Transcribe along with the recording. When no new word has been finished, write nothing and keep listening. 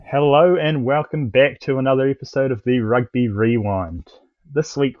Hello and welcome back to another episode of the Rugby Rewind.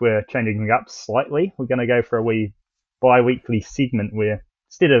 This week we're changing things up slightly. We're going to go for a wee bi-weekly segment where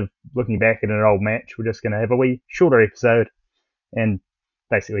instead of looking back at an old match, we're just going to have a wee shorter episode and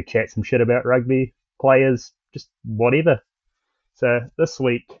basically chat some shit about rugby, players, just whatever. So this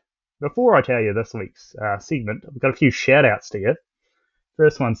week, before I tell you this week's segment, I've got a few shout-outs to give.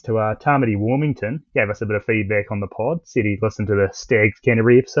 First one's to Tamati Warmington. Gave us a bit of feedback on the pod. Said he listened to the Stags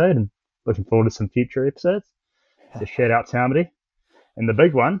Canterbury episode and looking forward to some future episodes. So shout out Tamati. And the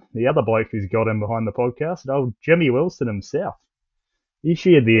big one, the other bloke who's got him behind the podcast, old Jimmy Wilson himself. He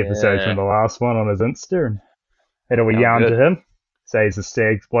shared the episode from the last one on his Insta and had a wee yarn to him. Says the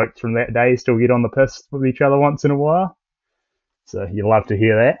Stags blokes from that day still get on the piss with each other once in a while. So you love to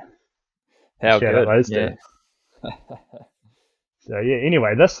hear that. How shout good, out those two. So yeah,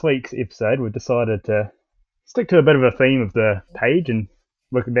 anyway, this week's episode we've decided to stick to a bit of a theme of the page and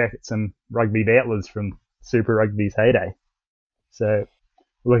look back at some rugby battlers from Super Rugby's heyday. So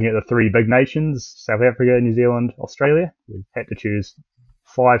we're looking at the three big nations, South Africa, New Zealand, Australia. We've had to choose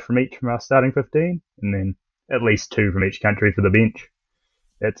 5 from each from our starting 15 and then at least 2 from each country for the bench.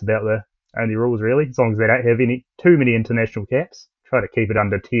 That's about the only rules really, as long as they don't have too many international caps. Try to keep it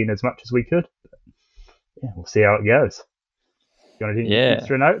under 10 as much as we could. But yeah, we'll see how it goes. You want to do any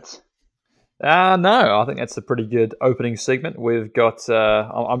extra notes? No, I think that's a pretty good opening segment. We've got.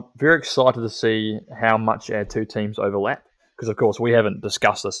 I'm very excited to see how much our two teams overlap because, of course, we haven't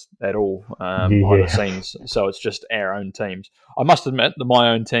discussed this at all behind the scenes. So it's just our own teams. I must admit that my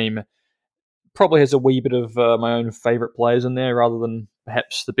own team probably has a wee bit of my own favourite players in there, rather than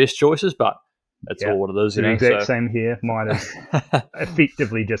perhaps the best choices. But that's all what it is. The exact same here. Mine is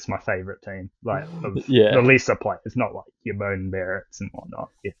effectively just my favourite team. Like the lesser players, not like your Bone Barretts and whatnot.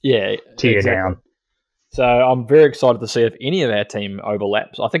 Tear down. So I'm very excited to see if any of our team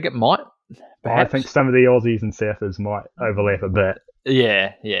overlaps. I think it might. Perhaps. I think some of the Aussies and Southers might overlap a bit.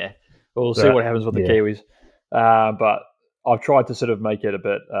 Yeah. We'll see what happens with the Kiwis. But I've tried to sort of make it a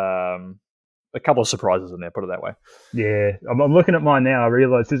bit. A couple of surprises in there, put it that way. Yeah, I'm looking at mine now. I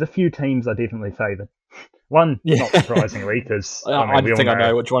realise there's a few teams I definitely favour. One, not surprisingly, because I think I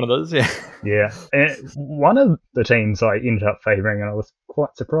know which one it is. Yeah, and one of the teams I ended up favouring, and I was quite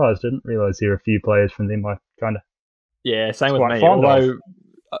surprised. Didn't realise there were a few players from them I kind of same with me. Although,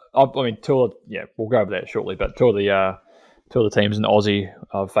 I mean, we'll go over that shortly. But two of the teams in Aussie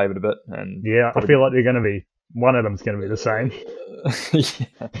I've favoured a bit, and I feel like they're going to be one of them's going to be the same.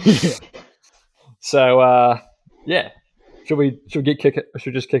 So, should we just kick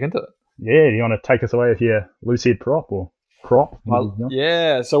into it? Yeah, do you want to take us away with your loose-head prop or crop?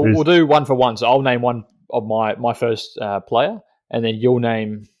 So we'll do one for one. So I'll name one of my first player, and then you'll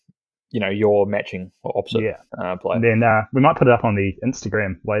name, your matching or opposite player. And then we might put it up on the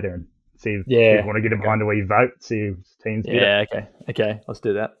Instagram later and see if you want to get it behind a wee vote, see who teams get it. Okay, let's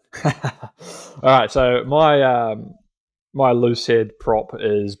do that. All right, so my loose-head prop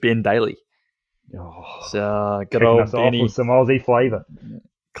is Ben Daly. So good old Benny, with some Aussie flavour.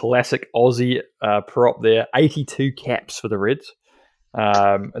 Classic Aussie prop there. 82 caps for the Reds,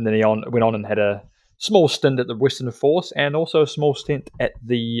 and then he went on and had a small stint at the Western Force and also a small stint at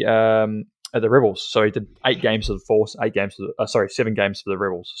the Rebels. So he did 8 games for the Force, 7 games for the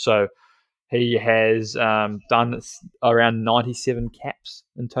Rebels. So he has done around 97 caps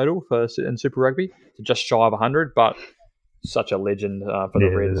in total in Super Rugby, so just shy of 100, but such a legend for the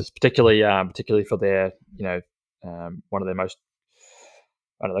Reds, particularly for their, one of their most,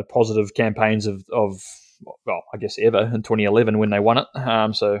 positive campaigns of I guess ever in 2011 when they won it.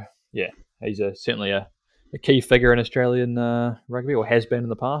 He's certainly a key figure in Australian rugby, or has been in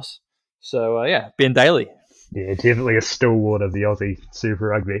the past. So Ben Daly. Yeah, definitely a stalwart of the Aussie Super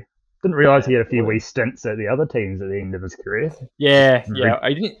Rugby. Didn't realise he had a few wee stints at the other teams at the end of his career. Yeah.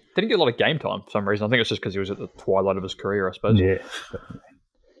 He didn't get a lot of game time for some reason. I think it's just because he was at the twilight of his career, I suppose. Yeah.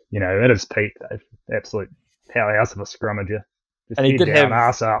 At his peak, though, absolute powerhouse of a scrummager. Just and he did have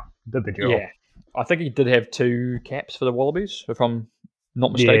ass up, did the job. Yeah, I think he did have 2 caps for the Wallabies, if I'm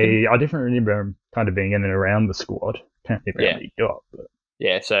not mistaken. Yeah, I definitely remember him kind of being in and around the squad. Can't remember how many he got. But.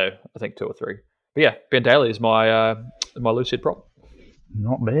 Yeah, so I think 2 or 3. But yeah, Ben Daly is my loose-head prop.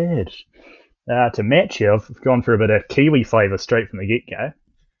 Not bad. To match you, I've gone for a bit of Kiwi flavour straight from the get-go.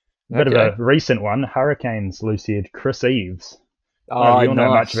 A bit of a recent one, Hurricanes loose-head Chris Eves. You don't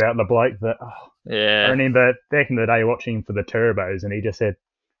know much about the bloke, but I remember back in the day watching him for the Turbos, and he just had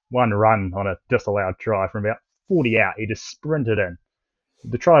one run on a disallowed try from about 40 out. He just sprinted in.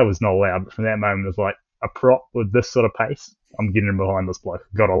 The try was not allowed, but from that moment it was like a prop with this sort of pace. I'm getting him behind this bloke.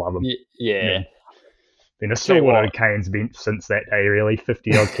 Gotta love him. Yeah. Been a Tell you stalwart what, of Kane's bench since that day, really.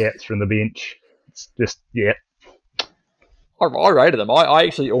 50 odd caps from the bench. It's just, yeah. I rated him. I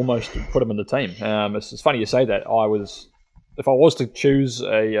actually almost put him in the team. It's funny you say that. If I was to choose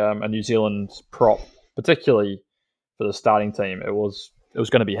a New Zealand prop, particularly for the starting team, it was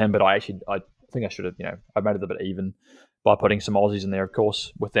going to be him. But I think I should have, I made it a bit even by putting some Aussies in there, of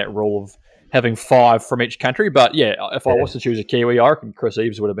course, with that rule of having 5 from each country. But yeah, if I was to choose a Kiwi, I reckon Chris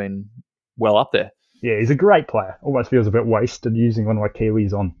Eves would have been well up there. Yeah, he's a great player. Almost feels a bit wasted using one of my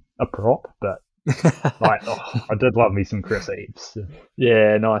Kiwis on a prop, but I did love me some Chris Eves.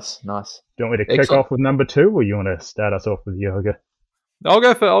 Yeah, nice. Do you want me to kick off with number 2, or you want to start us off with Yoga? I'll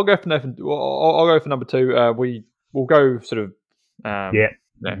go for Nathan. I'll go for number 2. We'll go sort of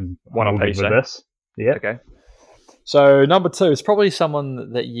one on piece with this. Yeah. Okay. So number 2 is probably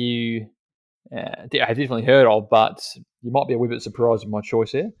someone that you have definitely heard of, but you might be a wee bit surprised with my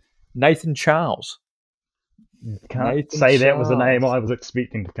choice here. Nathan Charles. Can't say that was the name I was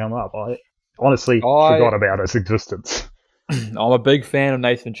expecting to come up. I honestly forgot about his existence. I'm a big fan of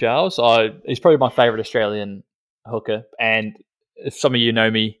Nathan Charles. He's probably my favourite Australian hooker. And if some of you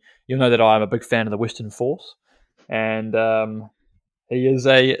know me, you'll know that I'm a big fan of the Western Force. And he is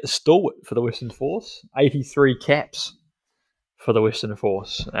a stalwart for the Western Force. 83 caps for the Western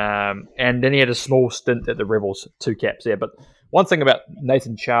Force. And then he had a small stint at the Rebels, 2 caps there. But one thing about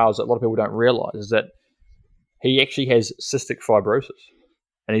Nathan Charles that a lot of people don't realise is that he actually has cystic fibrosis.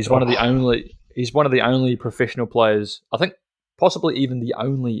 And he's one of the only professional players, I think possibly even the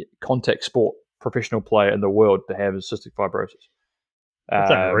only contact sport professional player in the world to have cystic fibrosis.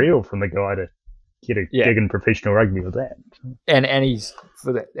 That's unreal from the guy to get a gig in professional rugby with that. And he's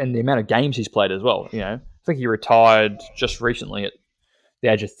and the amount of games he's played as well. I think he retired just recently at the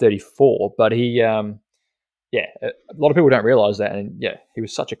age of 34, but he a lot of people don't realise that, and he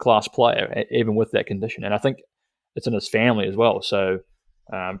was such a class player even with that condition, and I think it's in his family as well, so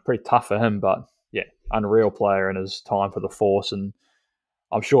pretty tough for him, but unreal player in his time for the Force, and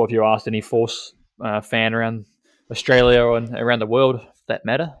I'm sure if you asked any Force fan around Australia and around the world, for that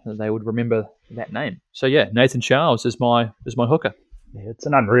matter, they would remember that name. So Nathan Charles is my hooker. Yeah, it's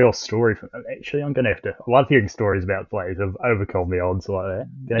an unreal story. Actually, I'm going to have to... I love hearing stories about players who've overcome the odds like that.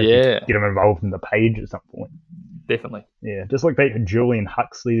 Going to have to get him involved in the page at some point. Definitely. Yeah, just look back at Julian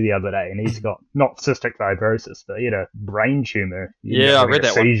Huxley the other day, and he's got not cystic fibrosis, but he had a brain tumour. I read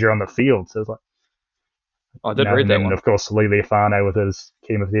that seizure on the field. So it's like... I did read that one. And of course, Liliafano with his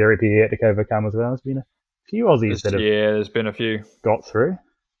chemotherapy he had to overcome as well. There's been a few Aussies that have there's been a few got through.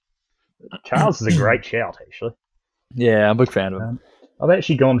 Charles is a great shout, actually. Yeah, I'm a big fan of him. I've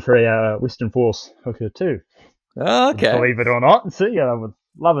actually gone for a Western Force hooker too. Oh, okay. Believe it or not. See, I'm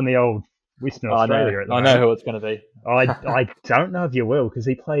loving the old Western Australia at the moment. I know who it's going to be. I don't know if you will, because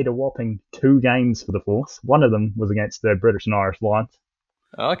he played a whopping 2 games for the Force. One of them was against the British and Irish Lions.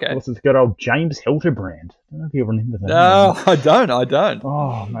 Oh, okay. This is good old James Hildebrand. I don't know if you remember that. No, I don't.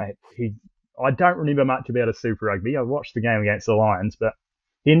 Oh, mate. I don't remember much about his Super Rugby. I watched the game against the Lions, but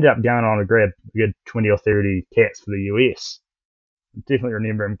he ended up going on to grab a good 20 or 30 caps for the US. I definitely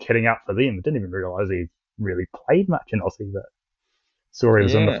remember him kitting up for them. I didn't even realise he really played much in Aussie, but saw he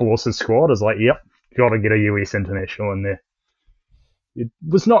was in the Forces squad. I was like, yep, got to get a US international in there. It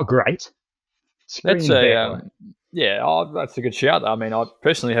was not great. That's that's a good shout. I mean, I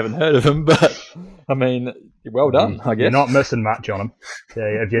personally haven't heard of him, but I mean, well done, I guess. You're not missing much on him.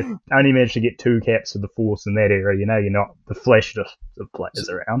 If you only managed to get 2 caps for the Force in that era, you're not the flashiest of players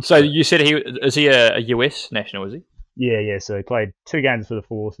around. So you said is he a US national, is he? Yeah. So he played 2 games for the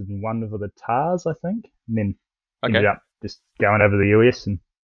Force and 1 for the Tars, I think, and then ended up just going over the US and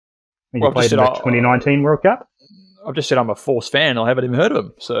he played in the 2019 World Cup. I've just said I'm a Force fan. I haven't even heard of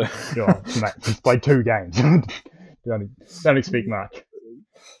him. So, mate, he's played 2 games. don't expect much.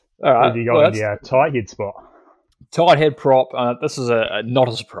 All right. You got the tight head spot. Tight head prop. This is not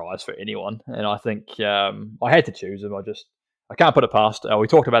a surprise for anyone, and I think I had to choose him. I can't put it past. We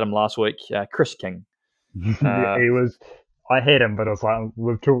talked about him last week. Chris King. He was. I had him, but I was like,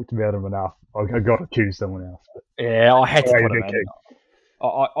 we've talked about him enough. I've got to choose someone else. Yeah, I had to put him in.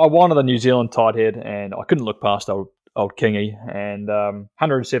 I wanted the New Zealand tight head, and I couldn't look past old Kingy. And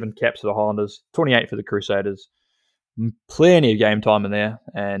 107 caps for the Highlanders, 28 for the Crusaders. Plenty of game time in there,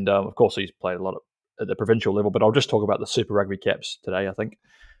 and of course he's played a lot at the provincial level. But I'll just talk about the Super Rugby caps today, I think.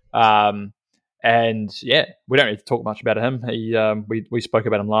 And we don't need to talk much about him. We spoke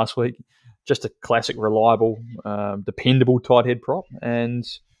about him last week. Just a classic, reliable, dependable tight head prop, and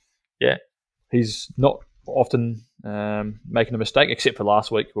he's not often making a mistake, except for last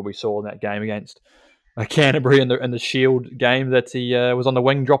week where we saw in that game against Canterbury in the Shield game that he was on the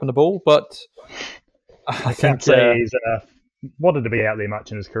wing dropping the ball. But I can't think say he's wanted to be out there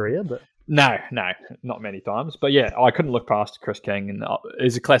much in his career, but no, not many times. But yeah, I couldn't look past Chris King, and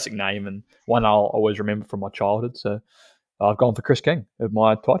it's a classic name and one I'll always remember from my childhood. So I've gone for Chris King of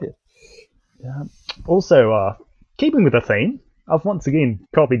my tight head. also keeping with the theme, I've once again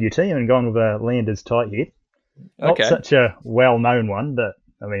copied your team and gone with a Landers tight head. Not Okay. such a well-known one, but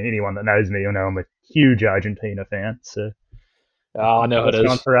I mean, anyone that knows me will know I'm a huge Argentina fan. So I know who it I've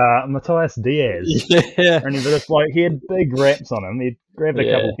gone is. for Matthias Diaz. Yeah. Remember this bloke? He had big raps on him. He'd grabbed a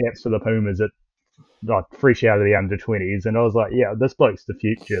Yeah. couple caps for the Pumas at like fresh out of the under-20s, and I was like, yeah, this bloke's the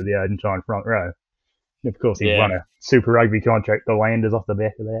future of the Argentine front row. And of course, he won a Super Rugby contract, the Landers, off the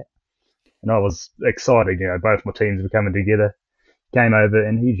back of that. And I was excited, both my teams were coming together. Came over,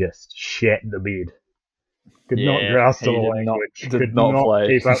 and he just shat the bed. Could not grasp the language, could not play.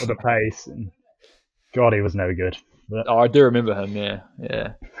 keep up with the pace, and God, he was no good. But, I do remember him. Yeah.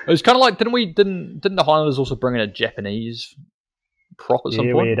 It was kind of like didn't the Highlanders also bring in a Japanese prop at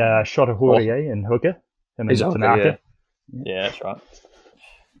some point? We had Shota Horie and Hooker, and then Tanaka. Yeah, that's right.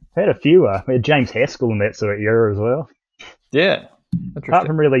 Had a few. We had James Haskell in that sort of era as well. Yeah, apart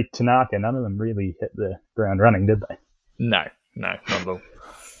from really Tanaka, none of them really hit the ground running, did they? No, not at all.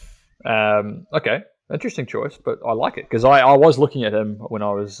 Okay, interesting choice, but I like it because I was looking at him when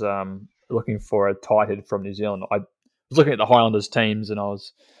I was looking for a tight head from New Zealand. I was looking at the Highlanders teams, and I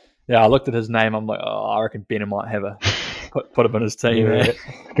looked at his name. I'm like, I reckon Ben might have put him in his team. Yeah.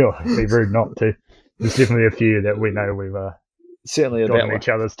 God, it'd be rude not to. There's definitely a few that we know we've certainly got in each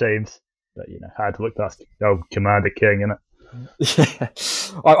other's teams, but hard to look past old Commander King, innit?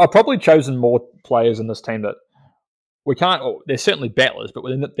 I've probably chosen more players in this team that we can't. They're certainly battlers, but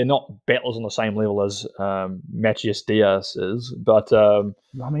they're not battlers on the same level as Matthias Diaz is. But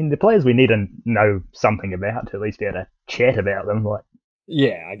I mean, the players we need to know something about to at least be able to chat about them.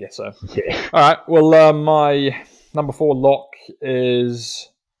 Yeah, I guess so. Yeah. All right. Well, my number 4 lock is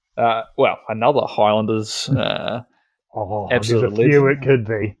another Highlanders. Absolute there's a few legend. It could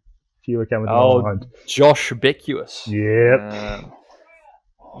be. Few are coming to my mind. Josh Beckius. Yep.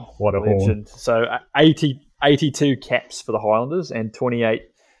 What a legend. horn. So 82 caps for the Highlanders and 28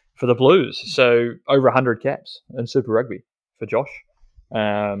 for the Blues. So over 100 caps in Super Rugby for Josh.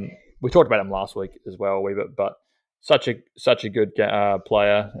 We talked about him last week as well a wee bit, but such a good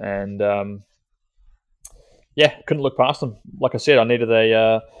player, and couldn't look past him. Like I said, I needed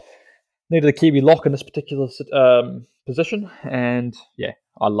a Kiwi lock in this particular position, and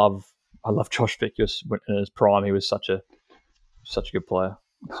I love Josh Beckius in his prime. He was such a good player.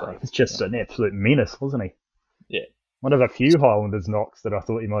 So it's just an absolute menace, wasn't he? Yeah. One of the few Highlanders knocks that I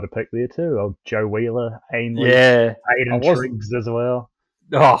thought you might have picked there too. Old Joe Wheeler, Ainley, Hayden Triggs as well.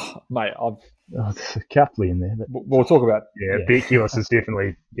 Oh, mate, there's a couple in there. But we'll talk about. Beckius is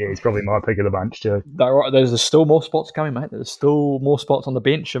definitely. He's probably my pick of the bunch too. There's still more spots coming, mate. There's still more spots on the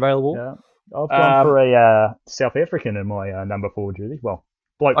bench available. Yeah, I've gone for a South African in my number 4 jersey. Well,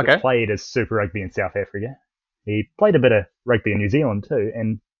 bloke that played as Super Rugby in South Africa. He played a bit of rugby in New Zealand too,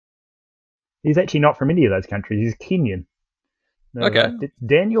 and he's actually not from any of those countries. He's Kenyan.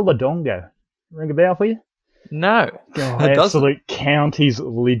 Daniel Ladongo. Ring a bell for you? No. Absolute counties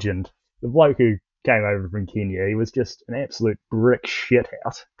legend. The bloke who came over from Kenya, he was just an absolute brick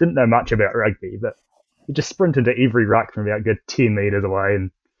shithouse. Didn't know much about rugby, but he just sprinted to every ruck from about a good 10 metres away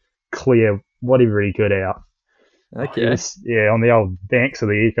and clear whatever he could out. Okay. On the old banks of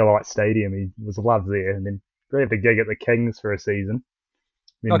the Ecolite Stadium, he was loved there, and then grabbed a gig at the Kings for a season.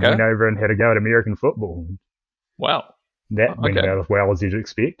 Then went over and had a go at American football. Wow. That went about as well as you'd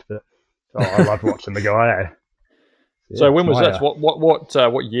expect, but I loved watching the guy. So when was that?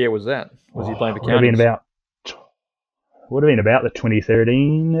 What year was that? Was he playing for Counties? Would have been about the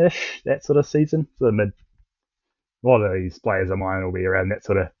 2013-ish, that sort of season. So a lot of these players of mine will be around that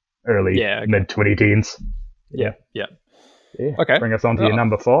sort of early mid-2010s. Yeah. Okay. Bring us on to your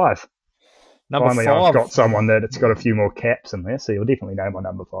number 5. Finally, I've got someone that's got a few more caps in there, so you'll definitely know my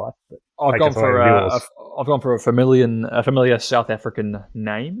number 5. But I've gone for a familiar South African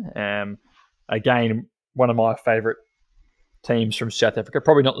name. Again, one of my favourite teams from South Africa.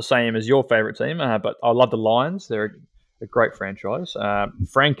 Probably not the same as your favourite team, but I love the Lions. They're a great franchise.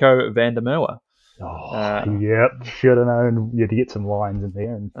 Franco van der Merwe. Yep. Should have known you had to get some Lions in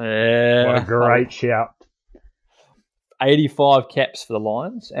there. And what a great shout. 85 caps for the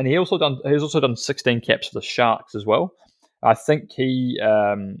Lions, and he's also done 16 caps for the Sharks as well. I think he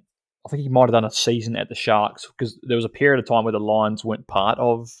might have done a season at the Sharks because there was a period of time where the Lions weren't part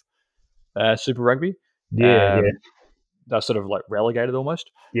of Super Rugby. They're sort of like relegated almost.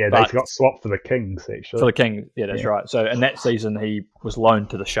 Yeah, they got swapped for the Kings actually. For the Kings, that's right. So in that season, he was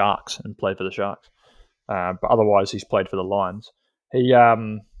loaned to the Sharks and played for the Sharks. but otherwise he's played for the Lions. He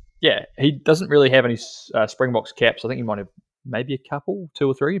doesn't really have any Springboks caps. I think he might have maybe a couple, 2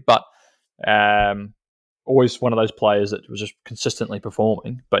 or 3, but always one of those players that was just consistently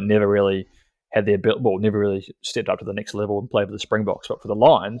performing, but never really had the ability, never really stepped up to the next level and played for the Springboks. But for the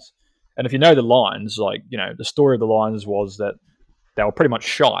Lions, and if you know the Lions, the story of the Lions was that they were pretty much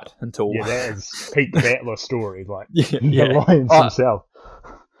shite until... Yeah, that is Pete Battler story, the Lions himself.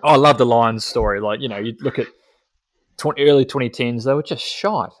 I love the Lions story. You look at early 2010s, they were just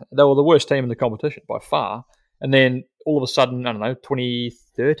shite. They were the worst team in the competition by far. And then all of a sudden,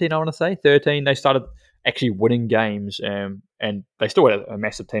 2013, I want to say, they started actually winning games, and they still had a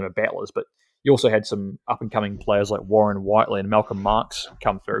massive team of battlers, but you also had some up-and-coming players like Warren Whiteley and Malcolm Marks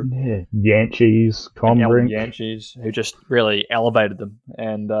come through. Yeah, Yanchees, Combrink. Yanchees, who just really elevated them.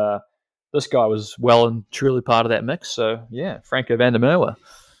 And this guy was well and truly part of that mix. So, yeah, Franco van der Merwe.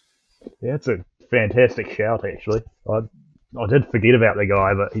 Yeah, it's a fantastic shout, actually. I did forget about the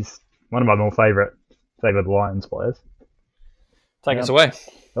guy, but he's one of my more favourite Lions players. Take us away.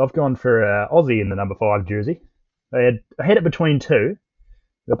 I've gone for Aussie in the number 5 jersey. I had it between 2.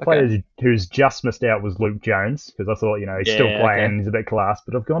 The player who's just missed out was Luke Jones, because I thought, he's still playing, he's a bit class,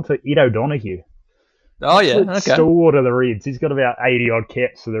 but I've gone for Ed O'Donoghue. Oh, yeah, okay. Stalwart of the Reds. He's got about 80-odd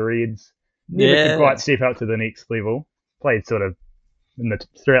caps for the Reds. Never could quite step up to the next level. Played sort of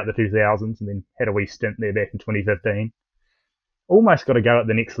throughout the 2000s, and then had a wee stint there back in 2015. Almost got to go at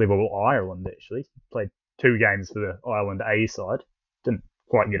the next level with Ireland, actually. Played 2 games for the Ireland A side. Didn't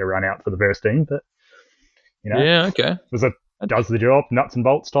quite get a run out for the first team, but, Yeah, okay. Does the job, nuts and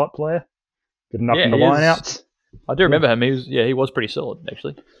bolts type player. Good enough in the lineouts. I do remember him. He was pretty solid,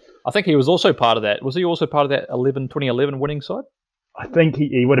 actually. I think he was also part of that. Was he also part of that 2011 winning side? I think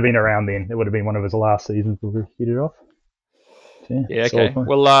he would have been around then. It would have been one of his last seasons before he hit it off. Yeah, okay.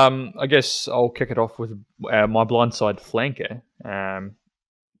 Well, I guess I'll kick it off with my blindside flanker.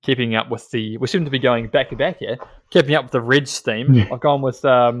 Keeping up with we seem to be going back to back here. Keeping up with the Reds theme. I've gone with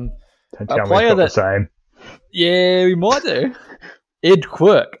a player the same. Yeah, we might do. Ed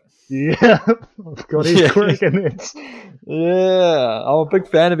Quirk. Yeah, I've got Ed Quirk in it. Yeah, I'm a big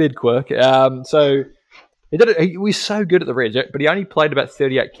fan of Ed Quirk. So he was so good at the Reds, but he only played about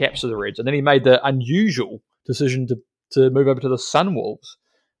 38 caps for the Reds, and then he made the unusual decision to move over to the Sunwolves,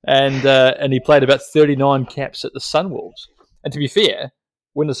 and he played about 39 caps at the Sunwolves. And to be fair,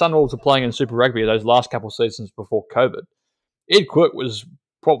 when the Sunwolves were playing in Super Rugby those last couple of seasons before COVID, Ed Quirk was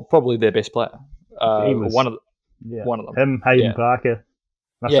probably their best player. He was one of them. Him, Hayden Parker,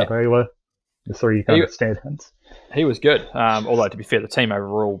 Masahula, the 3 kind of stand-ins. He was good. Although, to be fair, the team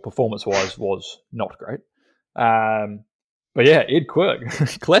overall, performance-wise, was not great. But yeah, Ed Quirk,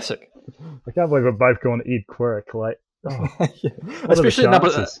 classic. I can't believe we've both gone Ed Quirk. Especially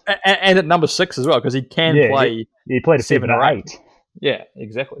at number 6 as well, because he can play. He played a 7 or 8. Yeah,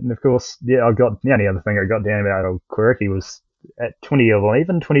 exactly. And of course, I've got the only other thing I got down about old Quirk. He was at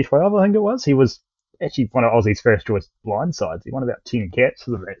 2011, 2012, I think it was. He was actually one of Aussie's first choice blindsides. He won about 10 caps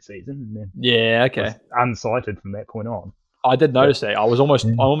for that season. And then was unsighted from that point on. I did notice that. I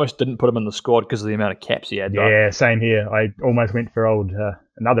almost didn't put him in the squad because of the amount of caps he had. Yeah, same here. I almost went for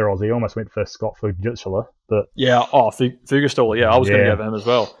another Aussie. I almost went for Scott Fujitsula, but Fugastola. Yeah, I was going to go for him as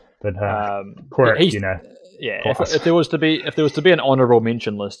well. But Quirk, Yeah, if there was to be an honourable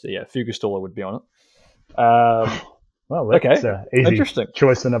mention list, Fugastola would be on it. Well, that's easy interesting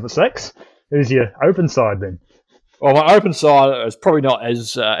choice for number 6. Who's your open side then? Well, my open side is probably not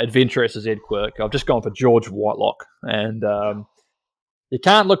as adventurous as Ed Quirk. I've just gone for George Whitelock, and you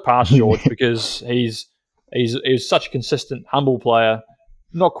can't look past George because he's such a consistent, humble player.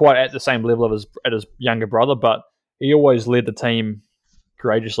 Not quite at the same level of his younger brother, but he always led the team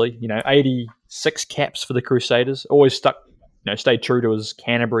courageously. 86 caps for the Crusaders. Always stayed true to his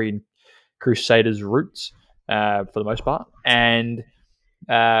Canterbury and Crusaders roots for the most part, and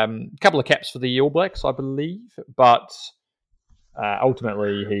a couple of caps for the All Blacks, I believe, but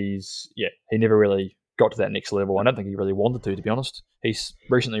ultimately he never really got to that next level. I don't think he really wanted to be honest. He's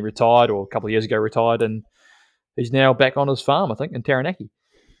recently retired, or a couple of years ago retired, and he's now back on his farm, I think, in Taranaki.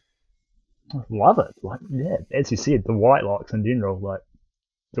 I love it. As you said, the Whitelocks in general,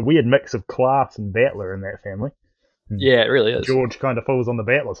 it's a weird mix of class and battler in that family. Yeah, it really is. George kind of falls on the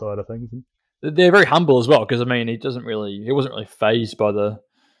battler side of things. They're very humble as well, because he wasn't really fazed by the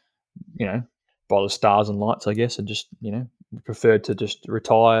stars and lights, I guess, and just preferred to just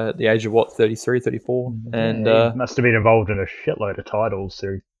retire at the age of 33, 34. And he must have been involved in a shitload of titles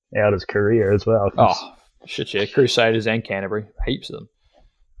throughout his career as well. Oh shit, yeah, Crusaders and Canterbury, heaps of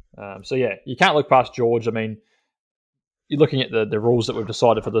them. So yeah, you can't look past George. I mean, you're looking at the rules that we've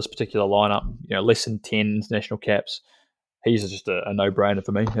decided for this particular lineup, less than 10 international caps, he's just a no-brainer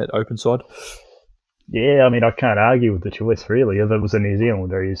for me at open side. Yeah, I mean, I can't argue with the choice, really. If it was a New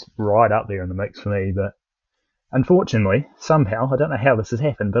Zealander, he's right up there in the mix for me. But unfortunately, somehow, I don't know how this has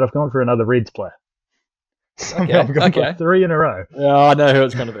happened, but I've gone for another Reds player. Somehow I've gone for 3 in a row. Yeah, I know who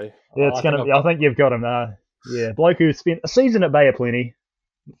it's going to be. Yeah, it's going to be. I think you've got him. Yeah, bloke who spent a season at Bay of Plenty,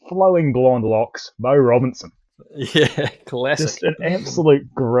 flowing blonde locks, Bo Robinson. Yeah, classic. Just an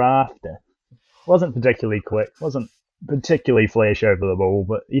absolute grafter. Wasn't particularly quick, wasn't particularly flash over the ball,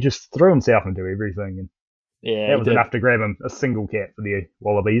 but he just threw himself into everything. And that was enough to grab him a single cap for the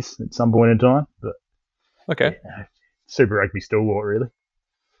Wallabies at some point in time. But okay. Yeah, Super Rugby stalwart, really.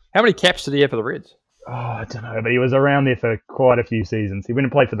 How many caps did he have for the Reds? Oh, I don't know, but he was around there for quite a few seasons. He went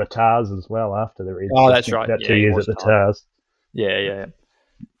and played for the Tars as well after the Reds. Oh, that's right. About 2 years at the Tars. Yeah.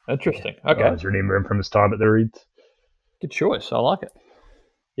 Interesting. Okay. I always remember him from his time at the Reds. Good choice. I like it.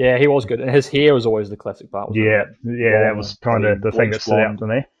 Yeah, he was good. And his hair was always the classic part. Yeah, that was kind of the thing that stood out to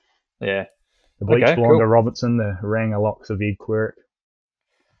me. Yeah. The bleach blonde of Robinson, the Ranga locks of Ed Quirk.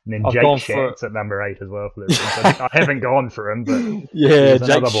 And then Jake Schatz at number 8 as well for the Reds. I haven't gone for him, but yeah,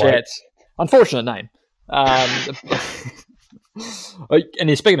 Jake Schatz. Unfortunate name. And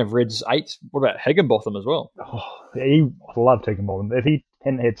speaking of Reds 8, what about Higginbotham as well? I loved Higginbotham. If he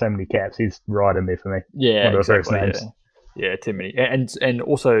hadn't had so many caps, he's right in there for me. Yeah, one of the first names. Yeah, too many. And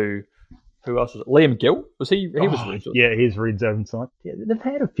also, who else was it? Liam Gill? Was he? He was Reds. Yeah, he's Reds open side. Yeah, they've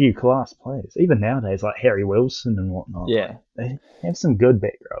had a few class players, even nowadays, like Harry Wilson and whatnot. Yeah, they have some good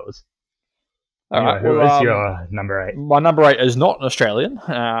back rowers. All right, who is your number 8? My number 8 is not an Australian.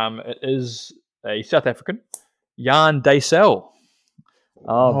 It is a South African, Jan Daysel.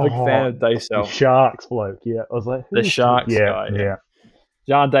 Big fan of Daysel. The Sharks bloke, yeah. I was like, the Sharks guy. Yeah.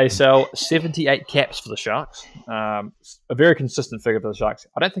 Jan Daysel, 78 caps for the Sharks. A very consistent figure for the Sharks.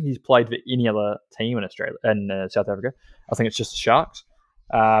 I don't think he's played for any other team in Australia and South Africa. I think it's just the Sharks.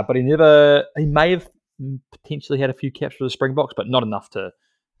 But he may have potentially had a few caps for the Springboks, but not enough to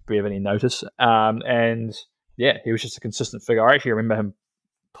be of any notice. And yeah, he was just a consistent figure. I actually remember him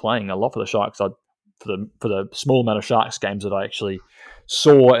playing a lot for the Sharks. For the small amount of Sharks games that I actually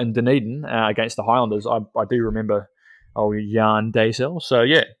saw in Dunedin against the Highlanders, I do remember Jan Daysel. So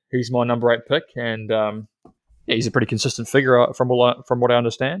yeah, he's my number 8 pick, and he's a pretty consistent figure from what I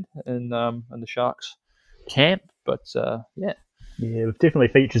understand in the Sharks camp. But yeah, we've definitely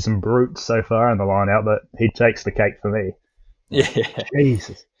featured some brutes so far in the line-out, but he takes the cake for me. Yeah,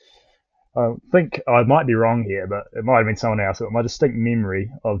 Jesus. I think I might be wrong here, but it might have been someone else. But my distinct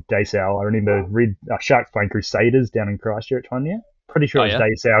memory of Daysel, I remember Sharks playing Crusaders down in Christchurch one year. Pretty sure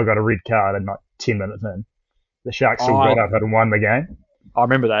Daysel got a red card in like 10 minutes in. The Sharks still got up and won the game. I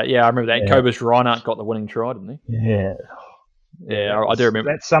remember that. Yeah, I remember that. Yeah. Cobus Reinhardt got the winning try, didn't he? Yeah, I do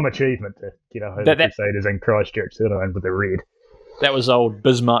remember. That's some achievement to get over the Crusaders in Christchurch with the red. That was old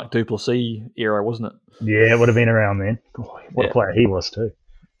Bismarck Duplessis era, wasn't it? Yeah, it would have been around then. Boy, what a player he was too.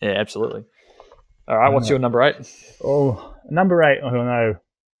 Yeah, absolutely. All right, what's your number 8? Oh, number 8, I don't know.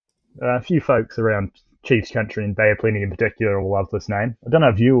 A few folks around Chiefs country and Bay of Plenty in particular will love this name. I don't know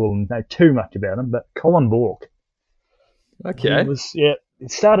if you will know too much about him, but Colin Bork. Okay. He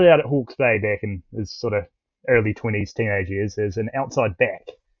started out at Hawke's Bay back in his sort of early 20s, teenage years as an outside back.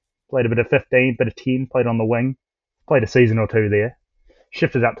 Played a bit of 15, bit of 10, played on the wing. Played a season or two there.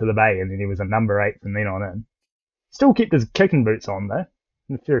 Shifted up to the Bay, and then he was a number 8 from then on in. Still kept his kicking boots on, though.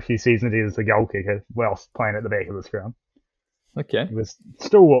 For a few seasons, he was the goal kicker whilst playing at the back of the scrum. Okay. He was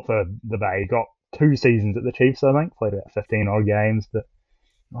stalwart for the Bay. Got 2 seasons at the Chiefs, I think. Played about 15 odd games, but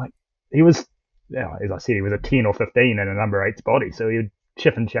he was, as I said, he was a 10 or 15 in a number 8's body. So he would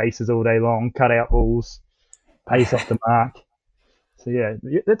chip and chases all day long, cut out balls, pace off the mark. So yeah,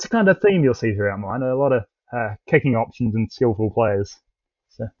 that's the kind of theme you'll see throughout mine. A lot of kicking options and skillful players.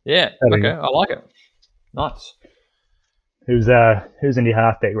 So yeah, okay, I like it. Nice. Who's in your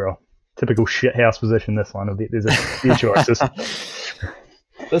halfback role? Typical shithouse position. This one. There's a few choices.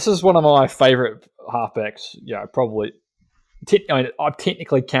 This is one of my favourite halfbacks. Yeah, probably. I've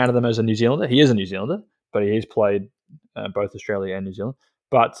technically counted him as a New Zealander. He is a New Zealander, but he has played both Australia and New Zealand.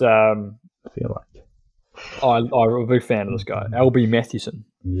 But I feel like I'm a big fan of this guy, LB Mathewson.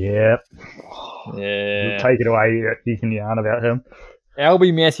 Yep. Yeah. Take it away. You can yarn about him.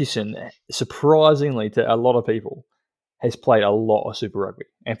 LB Mathewson, surprisingly to a lot of people, has played a lot of Super Rugby,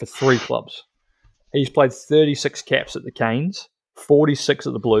 and for 3 clubs. He's played 36 caps at the Canes, 46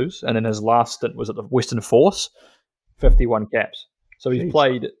 at the Blues, and then his last stint was at the Western Force, 51 caps. So he's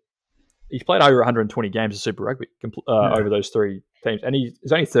played over 120 games of Super Rugby over those 3 teams, and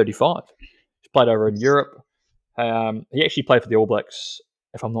he's only 35. He's played over in Europe, He actually played for the All Blacks,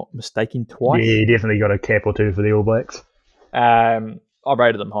 if I'm not mistaken, Yeah, twice. he definitely got a cap or two for the All Blacks. I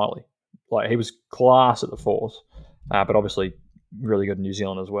rated him highly. Like, he was class at the Force, but obviously really good in New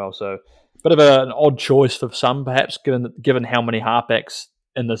Zealand as well. So, bit of an odd choice for some, perhaps, given how many halfbacks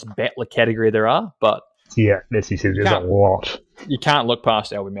in this battler category there are. But Yeah, as he said, there's a lot. You can't look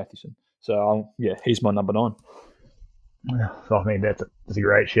past Albie Mathewson. So, he's my number 9. I mean, that's a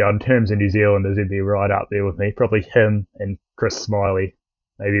great show. In terms of New Zealanders, he'd be right up there with me. Probably him and Chris Smiley.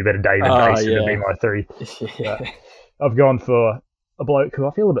 Maybe a bit of David Mason would be my 3. Yeah. I've gone for a bloke who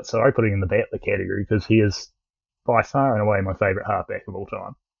I feel a bit sorry putting in the battler category because he is by far and away my favourite halfback of all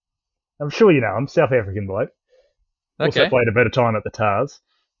time. I'm sure you know him, South African bloke. Also played a bit of time at the Tars.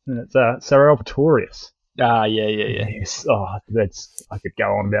 And it's Sarel Pretorius. Yeah. Yes. I could go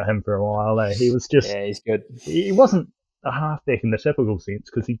on about him for a while. He was just... Yeah, he's good. He wasn't a halfback in the typical sense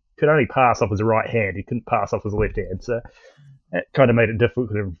because he could only pass off his right hand. He couldn't pass off his left hand. So that kind of made it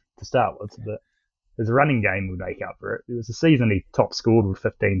difficult to start with. But his running game would make up for it. It was a season he top scored with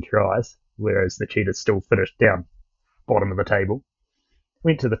 15 tries, whereas the Cheetahs still finished down bottom of the table.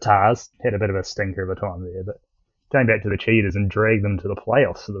 Went to the Tars, had a bit of a stinker of a time there, but came back to the Cheetahs and dragged them to the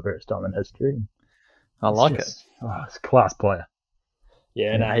playoffs for the first time in history. I like it. Oh, it's a class player.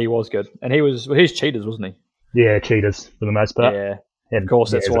 Yeah, no, he was good. And he's Cheetahs, wasn't he? Yeah, Cheetahs for the most part. Yeah. Of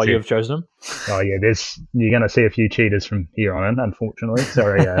course, that's why you've chosen him. Oh, yeah, you're going to see a few Cheetahs from here on in, unfortunately.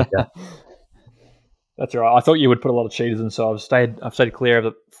 Sorry. Yeah. That's all right. I thought you would put a lot of Cheetahs in, so I've stayed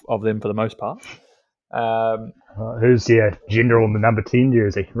clear of them for the most part. Who's your general in the number 10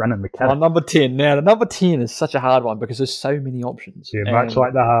 jersey running the cut? Number 10. Now, the number 10 is such a hard one because there's so many options. Yeah, much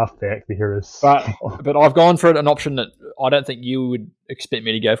like the halfback, there is. But I've gone for an option that I don't think you would expect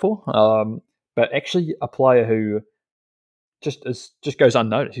me to go for. But actually, a player who just goes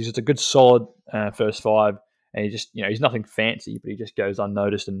unnoticed. He's just a good, solid first 5, and he's nothing fancy, but he just goes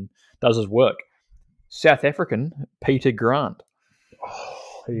unnoticed and does his work. South African Peter Grant.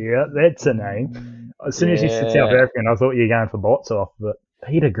 Yeah, that's a name. As soon as you said South African, I thought you were going for Botsov, but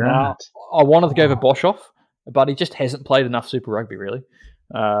Peter Grant. I wanted to go for Boshoff, but he just hasn't played enough Super Rugby, really,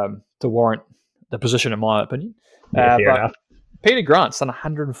 to warrant the position, in my opinion. Yeah, fair enough. Peter Grant's done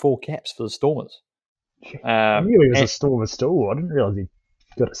 104 caps for the Stormers. I knew he was a Stormers still. I didn't realise he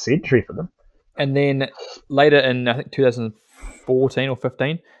got a century for them. And then later in, I think, 2014 or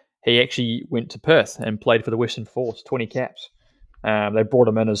 15, he actually went to Perth and played for the Western Force, 20 caps. They brought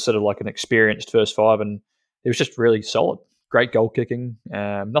him in as sort of like an experienced first 5, and he was just really solid. Great goal kicking,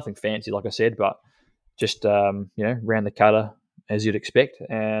 nothing fancy, like I said, but just ran the cutter as you'd expect.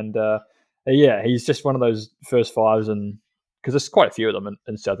 And he's just one of those first 5s, and because there's quite a few of them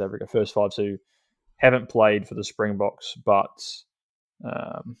in South Africa, first 5s who haven't played for the Springboks, but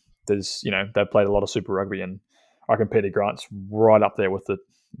they've played a lot of Super Rugby, and I reckon Peter Grant's right up there with the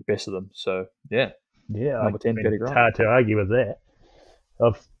best of them. So number 10, Peter Grant. It's hard to argue with that.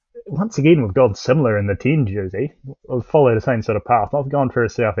 Once again, we've gone similar in the 10 jersey. I've followed the same sort of path. I've gone for a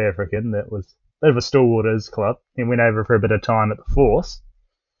South African that was a bit of a stalwart at his club and went over for a bit of time at the Force.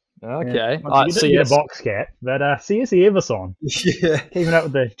 Okay. You didn't get a box cap, but CSE Everson. Yeah. Keeping up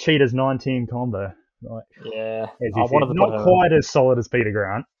with the Cheetahs 9-team combo. Not quite as solid as Peter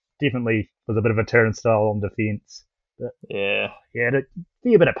Grant. Definitely was a bit of a turnstile on defence. But yeah, to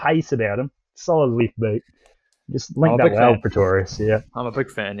be a bit of pace about him. Solid left boot. Just linked up well, Pretorius, yeah. I'm a big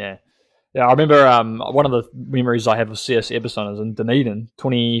fan, yeah. Yeah, I remember one of the memories I have of CS Eberson is in Dunedin,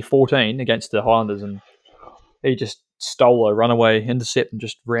 2014, against the Highlanders, and he just stole a runaway intercept and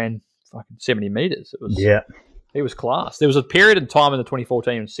just ran fucking 70 metres. He was class. There was a period in time in the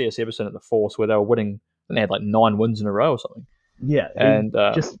 2014 CS Eberson at the Force where they were winning, and they had like 9 wins in a row or something. Yeah, and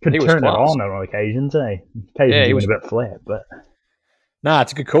just could turn it on occasions, eh? Occasions he was a bit flat, but... Nah,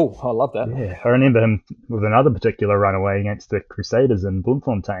 it's a good call. I love that. Yeah, I remember him with another particular runaway against the Crusaders in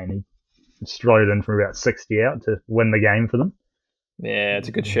Bloemfontein. He strode in from about 60 out to win the game for them. Yeah, it's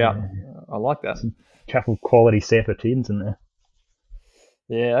a good shout. I like that. Some couple quality Sapper 10s in there.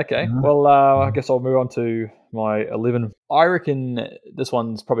 Yeah, okay. Well, I guess I'll move on to my 11. I reckon this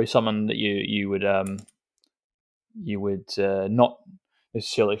one's probably someone that you would not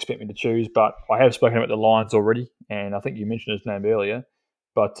necessarily expect me to choose, but I have spoken about the Lions already, and I think you mentioned his name earlier.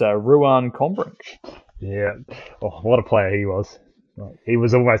 But Ruan Combrink. Yeah. Oh, what a player he was. He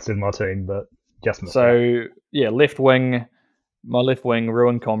was almost in my team, but just missed out. Left wing, my left wing,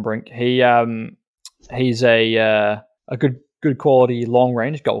 Ruan Combrink. He's a good quality long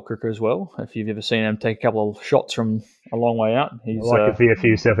range goal kicker as well. If you've ever seen him take a couple of shots from a long way out, he's like a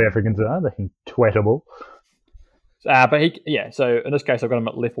few South Africans are. They can twat a ball. So in this case, I've got him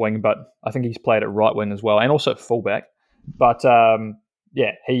at left wing, but I think he's played at right wing as well, and also at fullback. But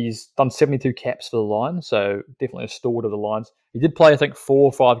he's done 72 caps for the Lions, so definitely a stalwart of the Lions. He did play, I think, 4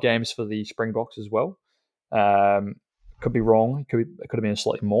 or 5 games for the Springboks as well. Could be wrong. It could have been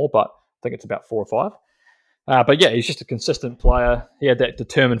slightly more, but I think it's about 4 or 5. But yeah, he's just a consistent player. He had that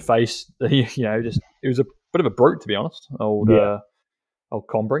determined face. He was a bit of a brute, to be honest. Old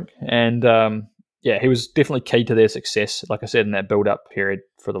Combrink, and he was definitely key to their success. Like I said, in that build-up period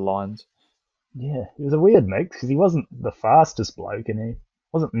for the Lions. Yeah, it was a weird mix because he wasn't the fastest bloke and he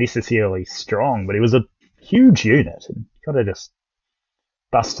wasn't necessarily strong, but he was a huge unit and kind of just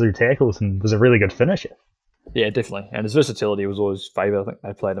bust through tackles and was a really good finisher. Yeah, definitely. And his versatility was always favoured. I think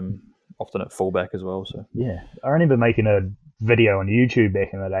they played him often at fullback as well. So yeah, I remember making a video on YouTube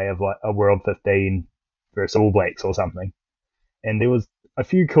back in the day of like a World 15 versus All Blacks or something, and there was a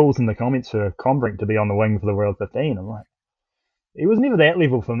few calls in the comments for Combrink to be on the wing for the World 15. I'm like, he was never that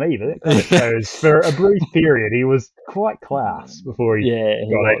level for me, but that kind of shows for a brief period he was quite class before he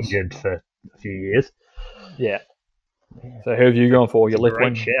got injured for a few years. Yeah. So who have you gone for? Your left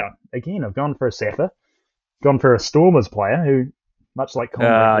wing? Shout. Again, I've gone for a Safa. Gone for a Stormers player who, much like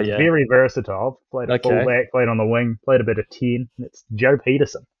Combrink, is very versatile. Played at fullback, played on the wing, played a bit of 10. It's Joe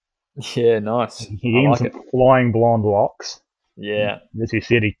Peterson. Yeah, nice. He ends some flying blonde locks. Yeah. As you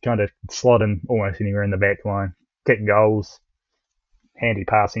said, he kind of slot in almost anywhere in the back line. Kick goals. Handy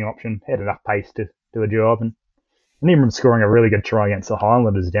passing option. Had enough pace to do a job. And I remember him scoring a really good try against the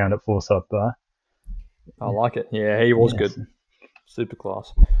Highlanders down at Forsyth Bar. I like it. Yeah, he was good. Super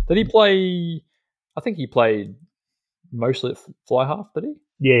class. Did he play... I think he played mostly at fly half, did he?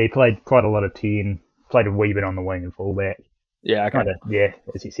 Yeah, he played quite a lot of 10. Played a wee bit on the wing and fullback. Yeah, okay.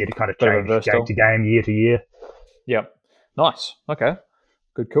 As you said, it kind of changed game to game, year to year. Yep. Nice. Okay.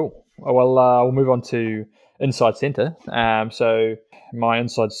 Good, cool. Well, we'll move on to inside centre. So my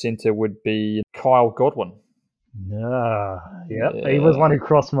inside centre would be Kyle Godwin. He was one who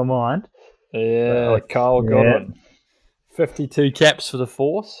crossed my mind. Yeah, Kyle Godwin. 52 caps for the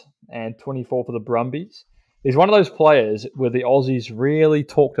Force and 24 for the Brumbies. He's one of those players where the Aussies really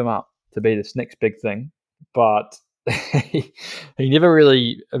talked him up to be this next big thing, but he never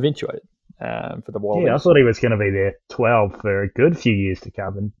really eventuated for the Wallabies. Yeah, I thought he was going to be there 12 for a good few years to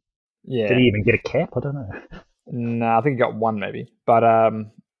come. And did he even get a cap? I don't know. No, I think he got one maybe. But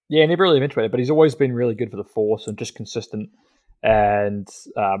never really eventuated. But he's always been really good for the Force and just consistent. And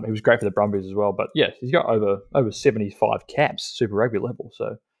he was great for the Brumbies as well. But yeah, he's got over 75 caps, Super Rugby level.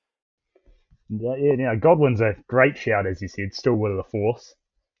 So Godwin's a great shout, as you said, still with the Force.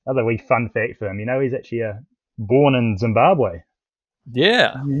 Another wee fun fact for him, he's actually born in Zimbabwe.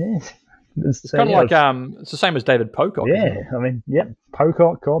 Yeah. It's kind of like it's the same as David Pocock. Yeah,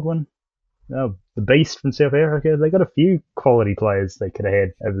 Pocock, Godwin, the beast from South Africa. They got a few quality players they could have had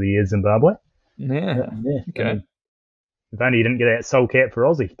over the years, Zimbabwe. Yeah. Okay. If only he didn't get that sole cap for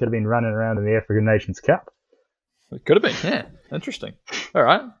Aussie, could have been running around in the African Nations Cup. It could have been, yeah. Interesting. All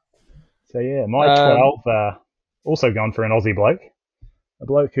right. So yeah, my 12 also gone for an Aussie bloke, a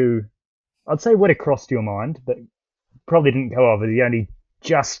bloke who I'd say would have crossed your mind, but probably didn't go over. He only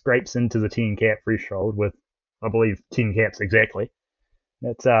just scrapes into the 10 cap threshold with, I believe, 10 caps exactly.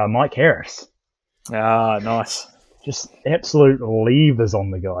 That's Mike Harris. Ah, nice. Just absolute levers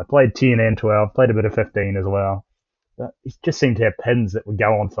on the guy. Played 10 and 12, played a bit of 15 as well. But he just seemed to have pins that would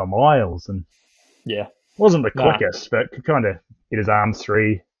go on for miles. And wasn't the quickest, but could kind of get his arms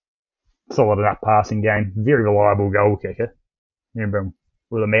free. Solid enough passing game. Very reliable goal kicker. Remember him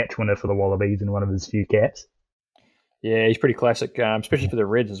with a match winner for the Wallabies in one of his few caps. Yeah, he's pretty classic, especially for the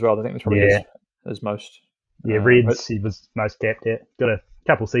Reds as well. I think that's probably his most. Yeah, Reds, he was most capped at. Got a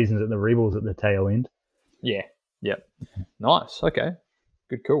couple seasons at the Rebels at the tail end. Yeah, yep. Nice, okay.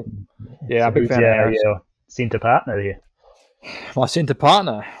 Good, cool. Yeah, so big fan of Harris. Your centre partner here? My centre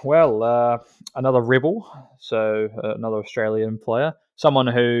partner? Well, another Rebel, so another Australian player. Someone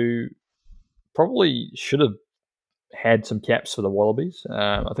who probably should have had some caps for the Wallabies.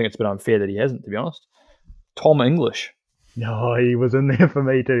 I think it's been unfair that he hasn't, to be honest. Tom English. No, he was in there for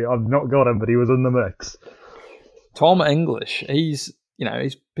me too. I've not got him, but he was in the mix. Tom English. He's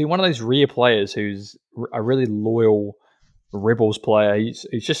been one of those rare players who's a really loyal Rebels player.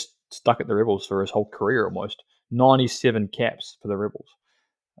 He's just stuck at the Rebels for his whole career almost. 97 caps for the Rebels.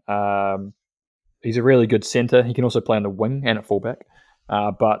 He's a really good centre. He can also play on the wing and at fullback.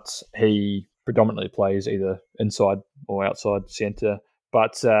 But he predominantly plays either inside or outside centre.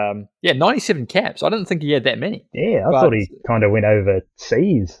 But 97 caps. I didn't think he had that many. Yeah, I thought he kind of went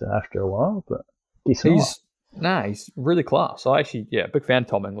overseas after a while, but he's he's really class. I actually, big fan of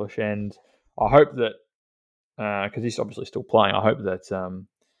Tom English, and I hope that because he's obviously still playing. I hope that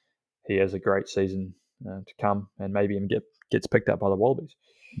he has a great season to come, and maybe even gets picked up by the Wallabies.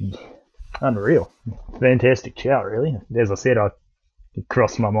 Unreal. Fantastic shout, really. As I said, it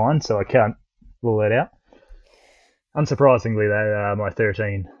crossed my mind, so I can't rule that out. Unsurprisingly, though, my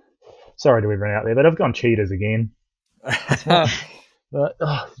 13. Sorry to everyone out there, but I've gone Cheetahs again. But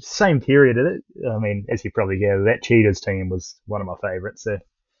same period. I mean, as you probably gather, that Cheetahs team was one of my favourites.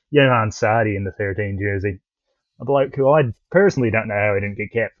 Johan Sardi in the 13 jersey. A bloke who I personally don't know how he didn't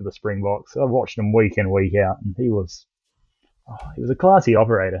get capped for the Springboks. I've watched him week in, week out, and he was a classy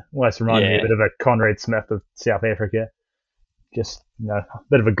operator. Almost reminded me a bit of a Conrad Smith of South Africa. Just, a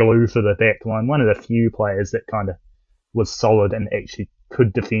bit of a glue for the back line. One of the few players that kind of was solid and actually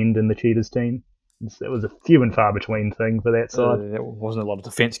could defend in the Cheetahs team. It was a few and far between thing for that side. There wasn't a lot of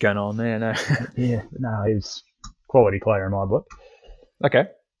defence going on there, no. Yeah, no, he was a quality player in my book. Okay,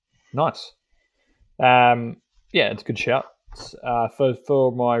 nice. It's a good shout.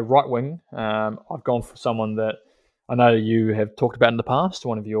 For my right wing, I've gone for someone that I know you have talked about in the past.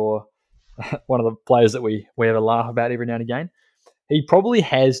 One of the players that we have a laugh about every now and again. He probably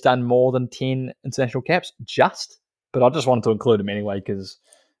has done more than 10 international caps, but I just wanted to include him anyway because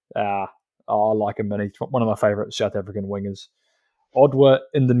I like him, and he's one of my favourite South African wingers, Odwa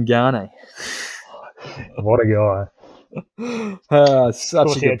Ndingane. What a guy!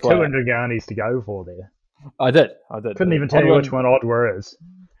 Such a good player. 200 Ghanis to go for there. I did. Couldn't even tell you which one Odwa is.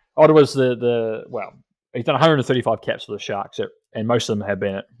 Odwa's he's done 135 caps for the Sharks, and most of them have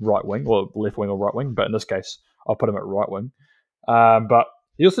been at right wing, or left wing or right wing. But in this case, I'll put him at right wing. But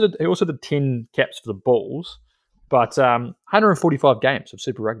he also did 10 caps for the Bulls, but 145 games of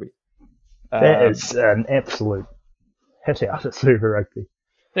Super Rugby. That is an absolute hit out at Super Rugby.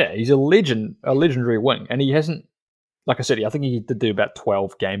 Yeah, he's a legendary wing, and he hasn't, like I said, I think he did do about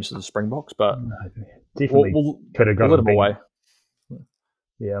 12 games for the Springboks, but definitely could have got him away.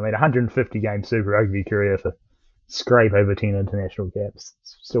 Yeah, I mean, 150 game Super Rugby career for scrape over 10 international caps.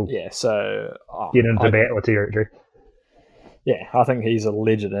 Still, so get into battle territory. Yeah, I think he's a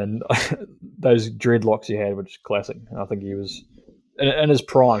legend, and those dreadlocks he had were just classic. I think he was, in his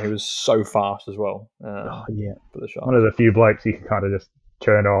prime, he was so fast as well. For the Sharks. One of the few blokes you can kind of just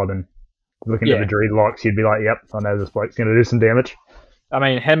turn on and looking at the dreadlocks, you'd be like, yep, I know this bloke's going to do some damage. I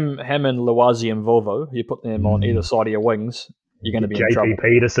mean, him and Luazi and Volvo, you put them on either side of your wings, you're going to be in trouble. JP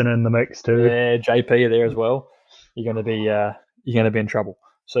Peterson in the mix too. Yeah, JP there as well. You're going to be in trouble.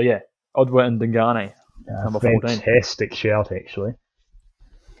 So yeah, Odwa Ndingane, number 14. Fantastic shout, actually.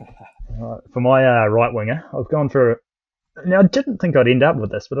 For my right winger, I've gone for. Now, I didn't think I'd end up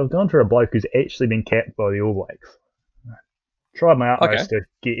with this, but I've gone for a bloke who's actually been capped by the All Blacks. Tried my utmost to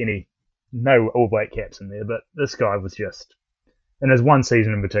get no All Black caps in there, but this guy was just, in his one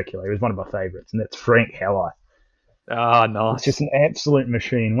season in particular, he was one of my favourites, and that's Frank Halley. Ah, nice. He's just an absolute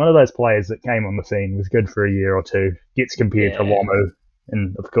machine. One of those players that came on the scene, was good for a year or two, gets compared to Lomu,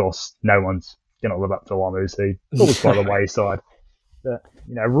 and of course, no one's going to live up to Lomu, so he falls by the wayside. But,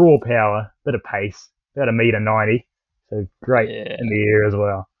 raw power, bit of pace, about 1.90 m, so great in the air as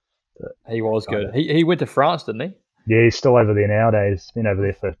well. But, he was good. He went to France, didn't he? Yeah, he's still over there nowadays. He's been over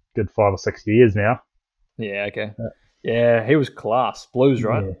there for a good 5 or 6 years now. Yeah, okay. Yeah, he was class. Blues,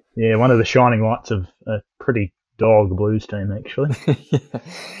 right? Yeah, one of the shining lights of a pretty dog Blues team, actually.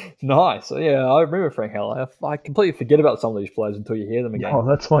 Nice. Yeah, I remember Frank Halley. I completely forget about some of these players until you hear them again. Oh,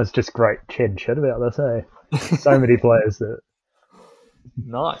 that's why it's just great chatting shit about this, eh? So many players that...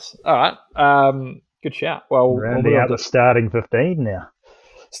 Nice. All right. Good shout. Well, rounding out the starting 15 now.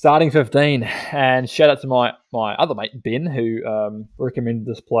 Starting 15, and shout out to my other mate Ben, who recommended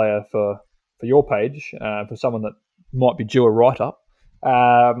this player for your page, for someone that might be due a write-up.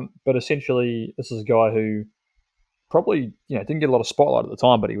 But essentially, this is a guy who probably didn't get a lot of spotlight at the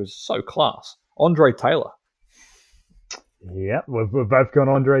time, but he was so class. Andre Taylor. Yeah, we've both gone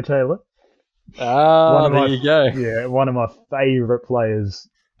Andre Taylor. There you go. Yeah, one of my favourite players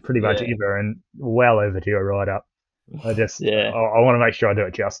pretty much ever, and well overdue a write-up. I want to make sure I do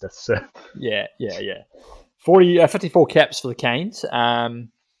it justice. So. Yeah. 54 caps for the Canes.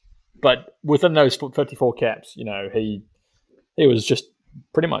 But within those 54 caps, he was just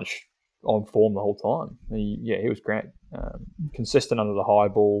pretty much on form the whole time. He was great. Consistent under the high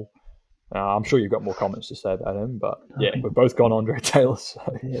ball. I'm sure you've got more comments to say about him, but we've both gone Andre Taylor. So.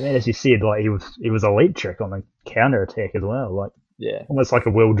 As you said, he was electric on the counter attack as well. Almost like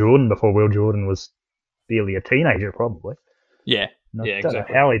a Will Jordan before Will Jordan was barely a teenager, probably. Yeah, I don't know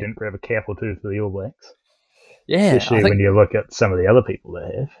how he didn't grab a cap or two for the All Blacks. Yeah, especially when you look at some of the other people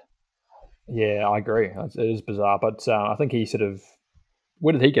they have. Yeah, I agree. It is bizarre, but I think he sort of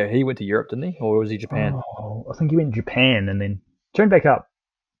Where did he go? He went to Europe, didn't he? Or was he Japan? Oh, I think he went to Japan and then turned back up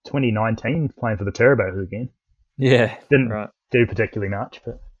 2019 playing for the Turbos again. Yeah, Didn't right. do particularly much,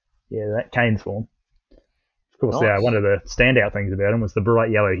 but yeah, that Canes form. Of course, Nice. one of the standout things about him was the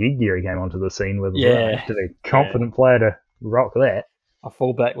bright yellow headgear he came onto the scene with. Yeah. To be a confident player to rock that. A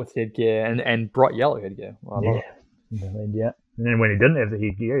fullback with headgear and bright yellow headgear. I love it. Yeah. And then when he didn't have the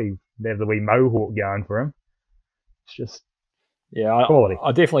headgear, he'd have the wee mohawk going for him. It's just quality.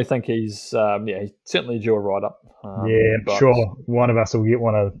 I definitely think he's certainly due a write up. I'm sure one of us will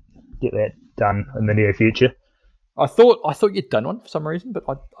get that done in the near future. I thought you'd done one for some reason, but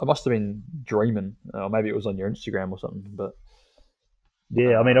I must have been dreaming. Or maybe it was on your Instagram or something. But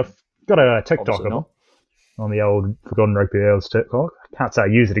yeah, I mean, I've got a TikTok of him on the old Forgotten Rugby Hours TikTok. I can't say I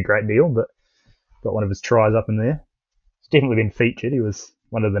use it a great deal, but got one of his tries up in there. It's definitely been featured. He was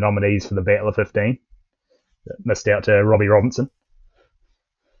one of the nominees for the Battle of 15. That missed out to Robbie Robinson.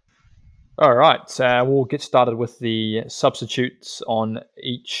 All right, so we'll get started with the substitutes on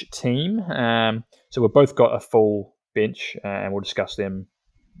each team. So we've both got a full bench, and we'll discuss them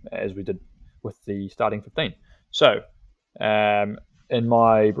as we did with the starting 15. So, in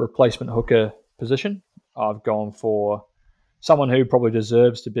my replacement hooker position, I've gone for someone who probably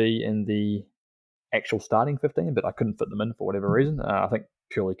deserves to be in the actual starting 15, but I couldn't fit them in for whatever reason. I think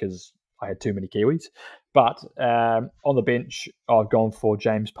purely because I had too many Kiwis. But on the bench, I've gone for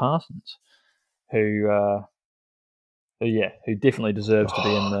James Parsons, who definitely deserves to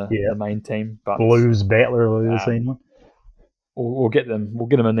be in the main team. But Blues battler, have you seen one? We'll get them. We'll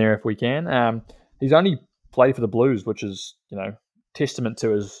get him in there if we can. He's only played for the Blues, which is testament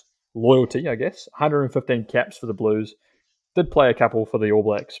to his loyalty, I guess. 115 caps for the Blues. Did play a couple for the All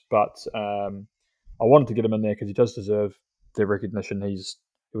Blacks, but I wanted to get him in there because he does deserve the recognition. He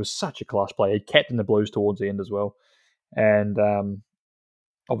was such a class player. He captained the Blues towards the end as well, and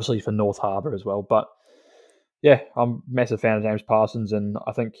obviously for North Harbour as well. But yeah, I'm a massive fan of James Parsons, and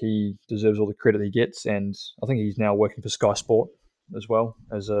I think he deserves all the credit he gets. And I think he's now working for Sky Sport as well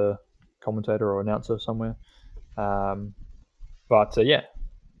as a commentator or announcer somewhere. But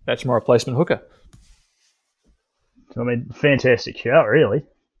that's my replacement hooker. I mean, fantastic shout, really.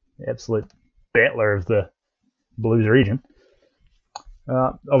 Absolute battler of the Blues region.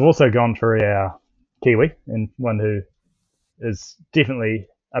 I've also gone for our Kiwi, and one who is definitely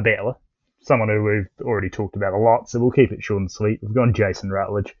a battler. Someone who we've already talked about a lot, so we'll keep it short and sweet. We've gone Jason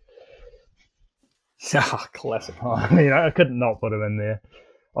Rutledge. Classic. I mean, I couldn't not put him in there.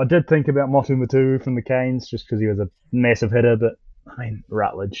 I did think about Motu Matu from the Canes, just because he was a massive hitter, but I mean,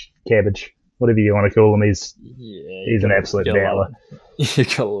 Rutledge, Cabbage, whatever you want to call him, he's an absolute battler. You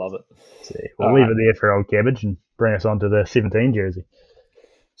gotta love it. So we'll leave it there for old Cabbage and bring us on to the 17 jersey.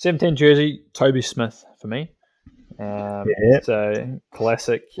 17 jersey, Toby Smith for me. It's a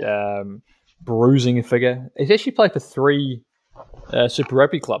classic bruising figure. He's actually played for 3 Super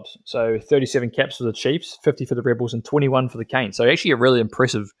Rugby clubs. So 37 caps for the Chiefs, 50 for the Rebels, and 21 for the Canes. So actually a really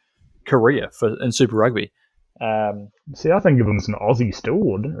impressive career in Super Rugby. See, I think of him as an Aussie still.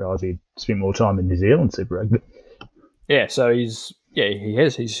 I didn't realise he'd spent more time in New Zealand Super Rugby. Yeah, so he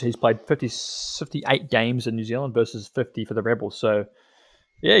has. He's played 58 games in New Zealand versus 50 for the Rebels. So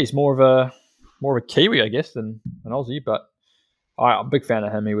yeah, he's more of a Kiwi, I guess, than an Aussie. But I'm a big fan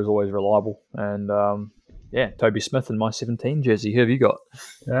of him. He was always reliable. And Toby Smith in my 17 jersey. Who have you got?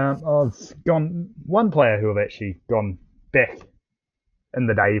 I've gone one player who I've actually gone back in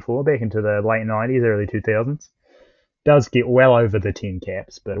the day for, back into the late 90s, early 2000s. Does get well over the 10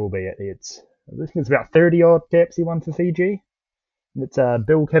 caps, but albeit I think it's about 30 odd caps he won for Fiji. And it's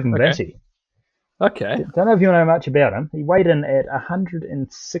Bill Kivimvati. Okay. Don't know if you know much about him. He weighed in at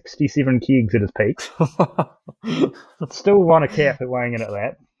 167 kegs at his peak. Still won a cap at weighing in at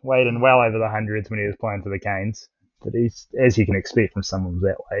that. Weighed in well over the hundreds when he was playing for the Canes. But he's, as you can expect from someone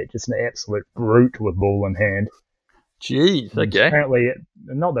that weight, just an absolute brute with ball in hand. Jeez, okay. Apparently,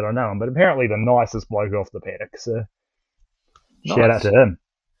 not that I know him, but apparently the nicest bloke off the paddock. So shout out to him.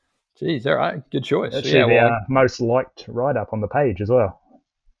 Jeez, all right, good choice. Actually, the most liked write-up on the page as well.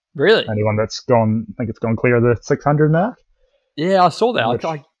 Really? Only one that's gone, I think it's gone clear of the 600 mark. Yeah, I saw that. I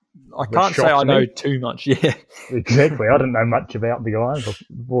can't say I know too much. Yeah, exactly. I didn't know much about the guy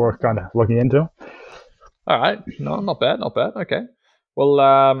before kind of looking into him. All right, no, not bad. Okay. Well,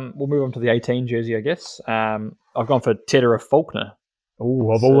 we'll move on to the 18 jersey, I guess. I've gone for Tedera Faulkner.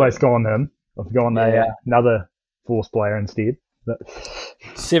 Oh, I've always gone him. I've gone another Force player instead. But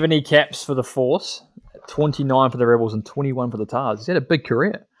 70 caps for the Force, 29 for the Rebels, and 21 for the Tars. He's had a big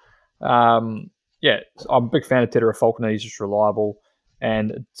career. I'm a big fan of Tedera Faulkner. He's just reliable,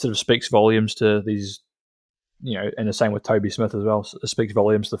 and it sort of speaks volumes to these and the same with Toby Smith as well. So it speaks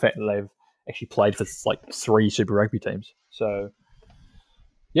volumes to the fact that they've actually played for like 3 Super Rugby teams. So,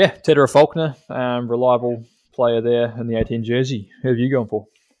 yeah, Tedera Faulkner, reliable player there in the 18 jersey. Who have you gone for?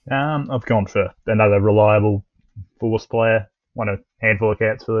 I've gone for another reliable Force player. Won a handful of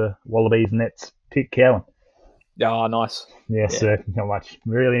caps for the Wallabies, and that's Pete Cowan. Ah, nice. Yes, not much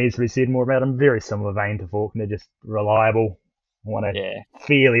really needs to be said more about him. Very similar vein to Faulkner, just reliable. Won a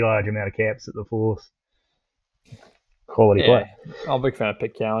fairly large amount of caps at the Force. Quality player. I'm a big fan of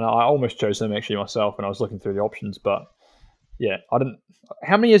Pete Cowan. I almost chose him actually myself when I was looking through the options, but I didn't.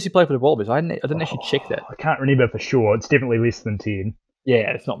 How many years he played for the Wallabies? I didn't actually check that. I can't remember for sure. It's definitely less than 10.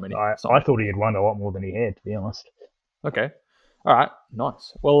 Yeah, it's not many. I thought he had won a lot more than he had, to be honest. Okay. All right,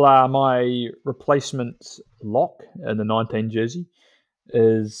 nice. Well, my replacement lock in the 19 jersey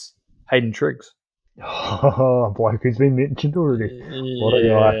is Hayden Triggs. Oh, bloke who's been mentioned already. What a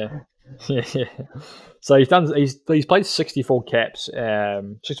guy. Yeah. So he's played 64 caps,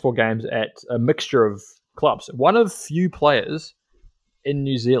 64 games at a mixture of clubs. One of few players in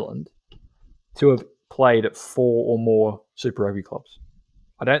New Zealand to have played at 4 or more Super Rugby clubs.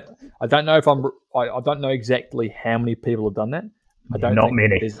 I don't know if I don't know exactly how many people have done that. I don't not think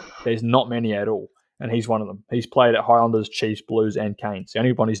many. There's not many at all, and he's one of them. He's played at Highlanders, Chiefs, Blues, and Canes. The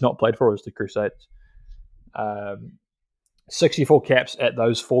only one he's not played for is the Crusaders. 64 caps at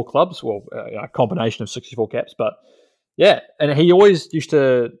those 4 clubs. Well, a combination of 64 caps, but yeah, and he always used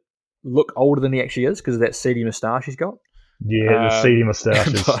to look older than he actually is because of that seedy moustache he's got. Yeah, the seedy moustache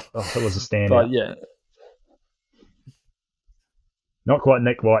it was a standout. But yeah. Not quite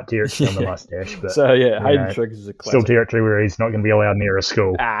Nick White territory on the moustache, but so yeah, Hayden Triggs is a classic. Still territory where he's not going to be allowed near a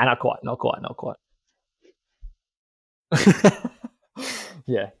school. Not quite.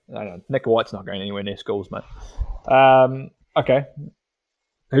 Yeah, no. Nick White's not going anywhere near schools, mate. Okay,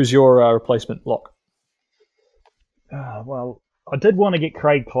 who's your replacement lock? Well, I did want to get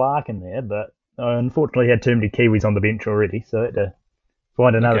Craig Clark in there, but I unfortunately had too many Kiwis on the bench already, so I had to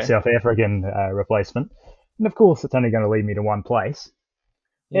find another South African replacement. And of course, it's only going to lead me to one place.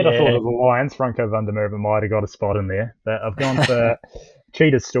 I thought of the Lions. Franco van der Merwe might have got a spot in there, but I've gone for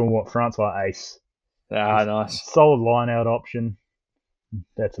Cheetah's Stalwart Francois Ace. Nice. Solid line-out option.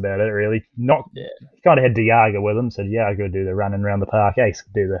 That's about it, really. He kind of had Diaga with him, so Diaga would do the running around the park. Ace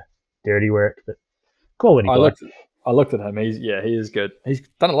could do the dirty work, but quality player. I looked at him. He is good. He's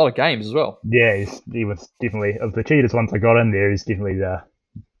done a lot of games as well. Yeah, he was definitely, of the Cheetahs ones I got in there, he's definitely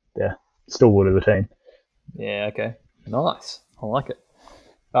the stalwart of the team. Yeah, okay. Nice. I like it.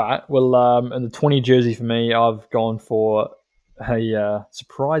 All right. Well, in the 20 jersey for me, I've gone for a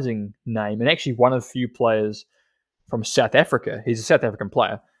surprising name, and actually one of the few players from South Africa. He's a South African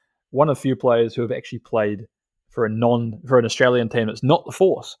player. One of the few players who have actually played for an Australian team that's not the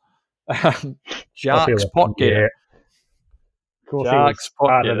Force. Jarks Potgieter. Yeah. Of course, he was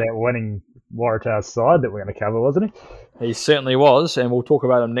part of that winning Waratahs side that we're going to cover, wasn't he? He certainly was, and we'll talk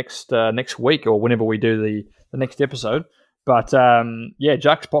about him next week or whenever we do the next episode. But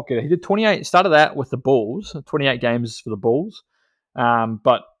Jarks Potgieter, he did 28. Started that with the Bulls, 28 games for the Bulls,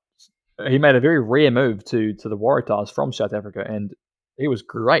 but he made a very rare move to the Waratahs from South Africa, and he was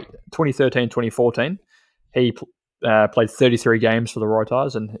great. 2013, 2014, he played 33 games for the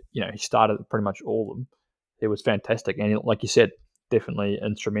Waratahs, and he started pretty much all of them. It was fantastic, and like you said, definitely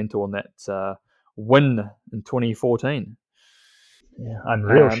instrumental in that win in 2014. Yeah,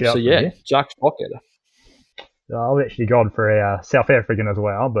 unreal shout. So yeah, Jarks Potgieter. I've actually gone for a South African as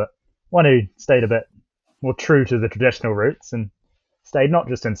well, but one who stayed a bit more true to the traditional roots and stayed not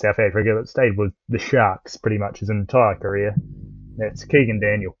just in South Africa, but stayed with the Sharks pretty much his entire career. That's Keegan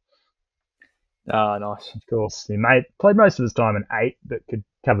Daniel. Ah, nice. Of course, he played most of his time in 8, but could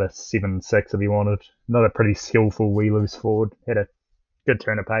cover 7-6 if he wanted. Another pretty skillful wheel-loose forward. Had a good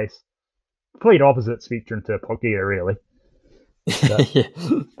turn of pace. Complete opposite spectrum to Potgieter, really.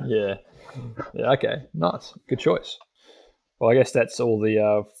 Yeah, okay. Nice. Good choice. Well, I guess that's all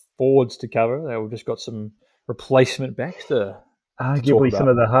the forwards to cover. We've just got some replacement backs to arguably some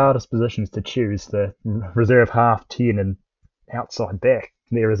of the hardest positions to choose, the reserve half, 10 and outside back.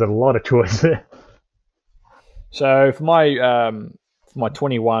 There is a lot of choice there. So for my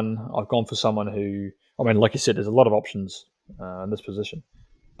 21, I've gone for someone who, like you said, there's a lot of options in this position.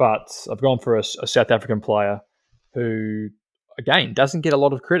 But I've gone for a South African player who, again, doesn't get a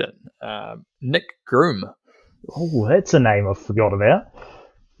lot of credit. Nick Groom. Oh, that's a name I forgot about.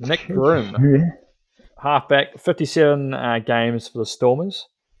 Nick Groom. Yeah. Halfback, 57 games for the Stormers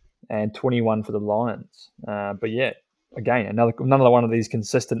and 21 for the Lions. But yeah, again, another one of these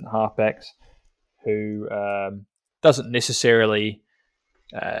consistent halfbacks who doesn't necessarily,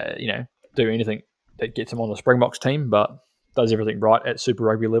 do anything that gets him on the Springboks team, but does everything right at Super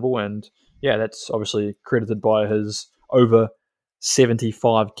Rugby level. And yeah, that's obviously credited by his over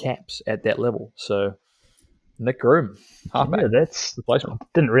 75 caps at that level. So Nick Groom, halfback, that's replacement. I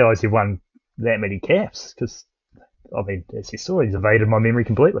didn't realise he won that many caps because, I mean, as you saw, he's evaded my memory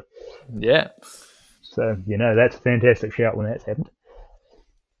completely. Yeah. So, that's a fantastic shout when that's happened.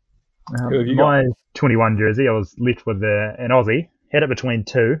 Who have you my got? 21 jersey, I was left with an Aussie. Had it between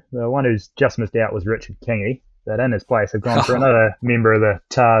two. The one who's just missed out was Richard Kingy. But in his place, I've gone for another member of the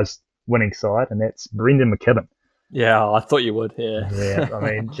Tars winning side, and that's Brendan McKibben. Yeah, I thought you would. Yeah, I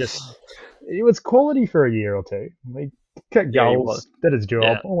mean, he was quality for a year or two. He kicked goals, did his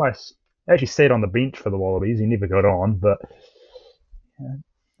job. Almost actually sat on the bench for the Wallabies. He never got on, but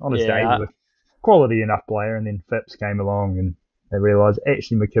on his day, he was a quality enough player. And then Phipps came along, and they realised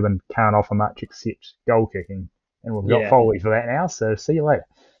actually McKibben can't offer much except goal kicking, and we've got Foley for that now. So see you later.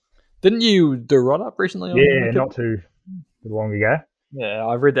 Didn't you do a write-up recently? Yeah, not too long ago. Yeah,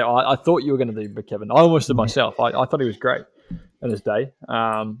 I read that. I thought you were going to do McKibben. I almost did myself. I thought he was great in his day.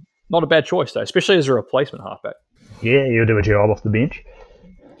 Not a bad choice, though, especially as a replacement halfback. Yeah, he'll do a job off the bench.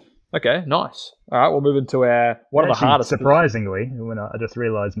 Okay, nice. All right, we'll move into one of the hardest. Surprisingly, when I just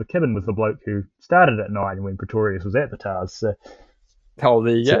realised McKibben was the bloke who started at 9 when Pretorius was at the Tars. So,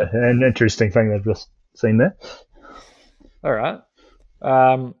 there you go. An interesting thing I've just seen there. All right.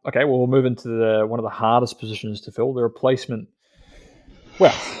 Okay, well, we'll move into one of the hardest positions to fill, the replacement.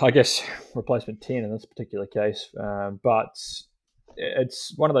 Well, I guess replacement 10 in this particular case, but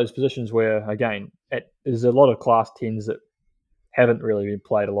it's one of those positions where, again, there's a lot of class 10s that haven't really been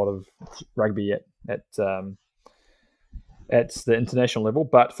played a lot of rugby yet at the international level.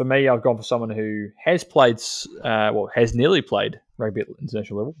 But for me, I've gone for someone who has played, has nearly played rugby at the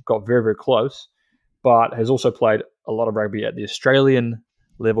international level, got very, very close, but has also played a lot of rugby at the Australian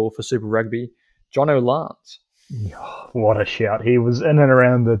level for Super Rugby, Jono Lance. Oh, what a shout. He was in and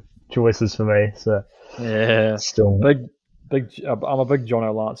around the choices for me. So yeah, still big. I'm a big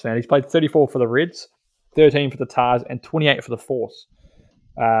Jono Lance fan. He's played 34 for the Reds, 13 for the Tars, and 28 for the Force.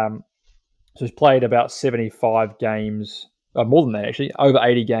 So he's played about 75 games, more than that actually, over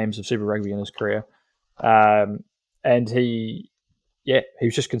 80 games of Super Rugby in his career. And he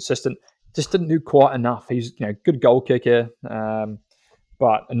was just consistent. Just didn't do quite enough. He's good goal kicker,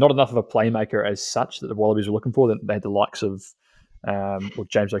 but not enough of a playmaker as such that the Wallabies were looking for. They had the likes of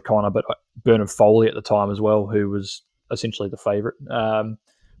James O'Connor, but Bernard Foley at the time as well, who was essentially the favourite.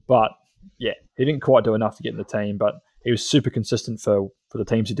 But yeah, he didn't quite do enough to get in the team, but he was super consistent for the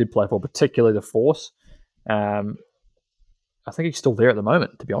teams he did play for, particularly the Force. I think he's still there at the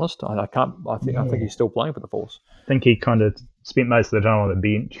moment, to be honest. I think he's still playing for the Force. I think he kind of spent most of the time on the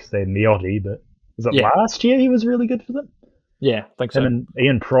bench, say Miotti, but was it last year he was really good for them? Yeah, I think so. Him and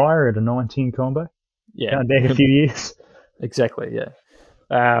Ian Pryor at a 19 combo. Yeah. Going back a few years. Exactly, yeah.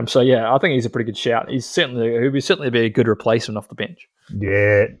 I think he's a pretty good shout. He'll certainly be a good replacement off the bench.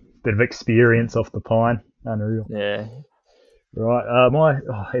 Yeah, bit of experience off the pine. Unreal. Yeah. Right.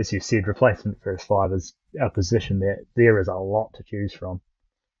 As you said, replacement first five is our position there. There is a lot to choose from.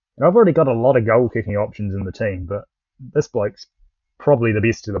 And I've already got a lot of goal kicking options in the team, but this bloke's probably the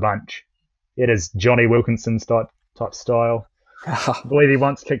best of the bunch. It is Johnny Wilkinson's type style. I believe he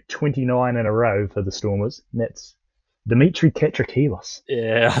once kicked 29 in a row for the Stormers, and that's Dimitri Katrakilis.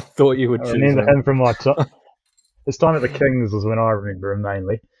 Yeah, I thought you would choose him. I remember him from my his time at the Kings was when I remember him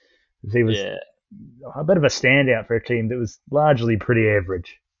mainly. He was a bit of a standout for a team that was largely pretty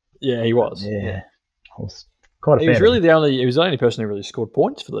average. Yeah, he was. Yeah. I was quite a fan. He was the only person who really scored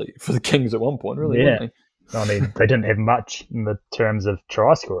points for the Kings at one point, really, wasn't he? I mean, they didn't have much in the terms of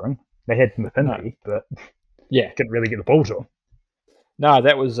try scoring. They had Mapimpi, but couldn't really get the ball to him. No,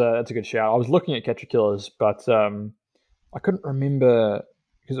 that's a good shout. I was looking at Katrakilis, but I couldn't remember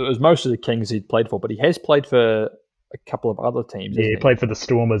because it was most of the Kings he'd played for, but he has played for a couple of other teams. Yeah, he played for the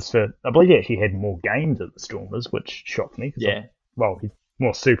Stormers I believe he actually had more games at the Stormers, which shocked me. He's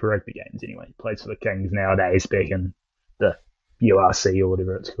more Super Rugby games anyway. He plays for the Kings nowadays back in the URC or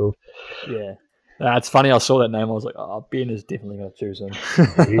whatever it's called. Yeah. It's funny, I saw that name, I was like, Ben is definitely going to choose him.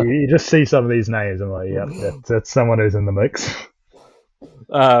 You just see some of these names, I'm like, yep, that's someone who's in the mix.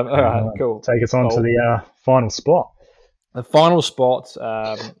 All right, cool. Take us on to the final spot. The final spot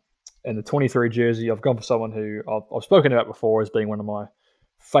in the 23 jersey, I've gone for someone who I've spoken about before as being one of my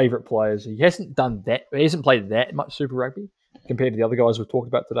favourite players. He hasn't played that much Super Rugby compared to the other guys we've talked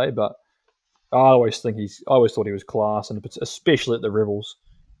about today, but I always thought he was class, and especially at the Rebels.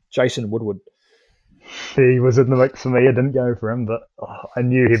 Jason Woodward. He was in the mix for me. I didn't go for him, but I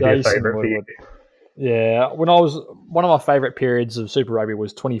knew he'd be a favourite for you. Yeah, one of my favourite periods of Super Rugby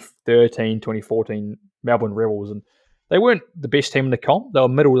was 2013, 2014 Melbourne Rebels, and they weren't the best team in the comp. They were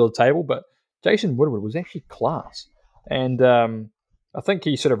middle of the table, but Jason Woodward was actually class, and I think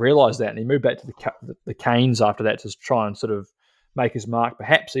he sort of realised that, and he moved back to the Canes after that to try and sort of make his mark,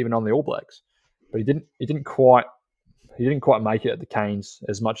 perhaps even on the All Blacks. But he didn't quite make it at the Canes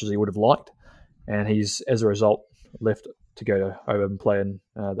as much as he would have liked, and he's as a result left to go over and play in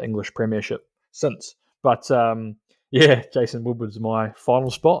the English Premiership since. But yeah, Jason Woodward's my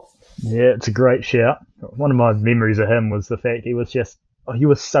final spot. Yeah, it's a great shout. One of my memories of him was the fact he was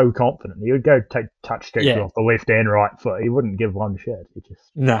so confident. He would go take touch kicks off the left and right foot. He wouldn't give one shit. He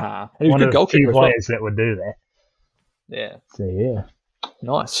just he was one a of good the few goalkeeper players that would do that. Yeah. So yeah,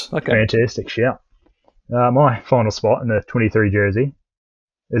 nice. Okay, fantastic shout. My final spot in the 23 jersey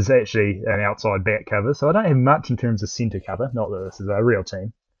is actually an outside back cover, so I don't have much in terms of centre cover. Not that this is a real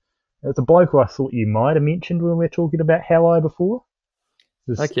team. It's a bloke who I thought you might have mentioned when we were talking about Halai before.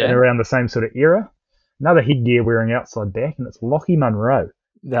 In around the same sort of era. Another headgear wearing outside back, and it's Lockie Munro.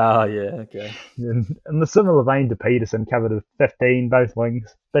 Oh, yeah, okay. In the similar vein to Peterson, covered with 15, both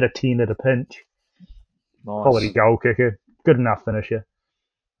wings, bit of 10 at a pinch. Nice. Quality goal kicker, good enough finisher.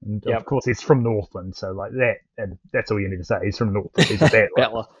 And of course, he's from Northland, so like that, and that's all you need to say. He's from Northland. He's a battler.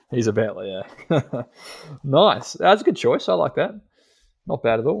 Battler. He's a battler, yeah. Nice. That's a good choice. I like that. Not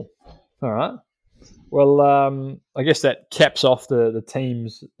bad at all. All right. Well, I guess that caps off the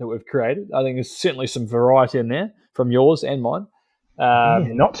teams that we've created. I think there's certainly some variety in there from yours and mine.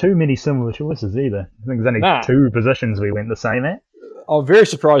 Not too many similar choices either. I think there's only two positions we went the same at. I'm very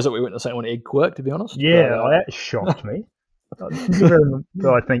surprised that we went the same one, Ed Quirk, to be honest. Yeah, that shocked me.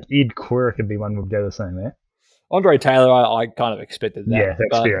 I think Ed Quirk could be one we'd go the same at. Andre Taylor, I kind of expected that. Yeah,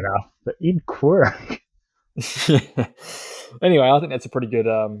 that's fair enough. But Ed Quirk. Anyway, I think that's a pretty good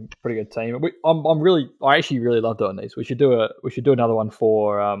team. I actually really love doing these. We should do another one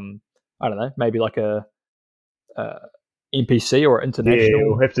for I don't know, maybe like a NPC or international. Yeah,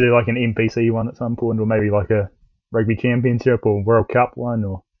 we'll have to do like an NPC one at some point, or maybe like a Rugby Championship or World Cup one,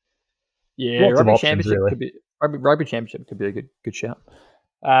 or Rugby Championship really. Could be Rugby Championship could be a good shout.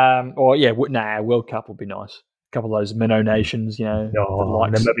 World Cup would be nice. A couple of those minnow nations,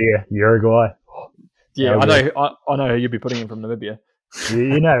 Namibia, Uruguay. Yeah, I know who you'd be putting in from Namibia.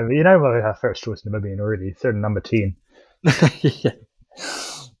 you know our first choice Namibian already. They're number 10.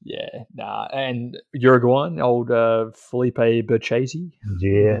 And Uruguayan, old Felipe Berchese.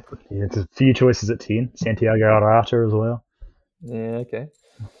 Yeah, it's a few choices at 10. Santiago Arata as well. Yeah, okay.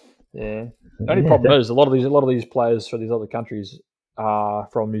 Yeah. The only problem is a lot of these players for these other countries are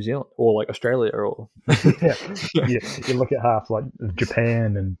from New Zealand or like Australia or. You look at half like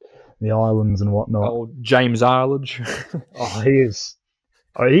Japan and the islands and whatnot. Oh, James Arledge. He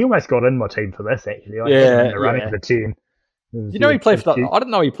almost got in my team for this actually. Running for 10. He played for I didn't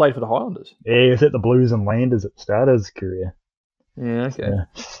know he played for the Highlanders. Yeah, he was at the Blues and Landers at the start of his career. Yeah, okay.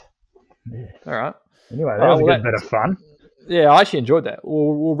 All right. Anyway, that was a good bit of fun. Yeah, I actually enjoyed that.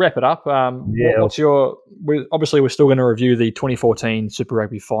 We'll wrap it up. What's your? We're still going to review the 2014 Super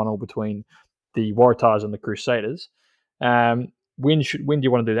Rugby final between the Waratahs and the Crusaders. When do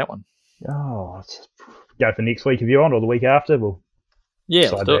you want to do that one? Let's go for next week if you want, or the week after. We'll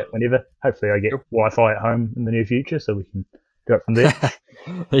decide that whenever. Hopefully, I get Wi-Fi at home in the near future, so we can go from there.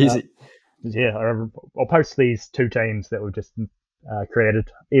 Easy. I'll post these two teams that we've just created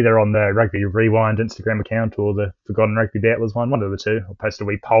either on the Rugby Rewind Instagram account or the Forgotten Rugby Battlers one of the two. I'll post a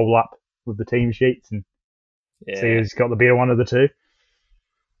wee poll up with the team sheets and see who's got the better one of the two.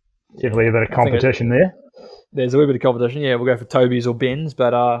 Definitely a bit of competition there. There's a wee bit of competition. Yeah, we'll go for Toby's or Ben's,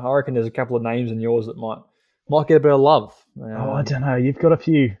 but I reckon there's a couple of names in yours that might get a bit of love. I don't know. You've got a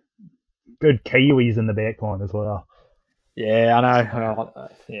few good Kiwis in the back line as well. Yeah, I know.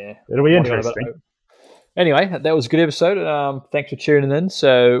 It'll be interesting. Anyway, that was a good episode. Thanks for tuning in.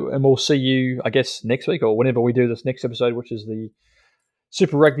 And we'll see you, I guess, next week or whenever we do this next episode, which is the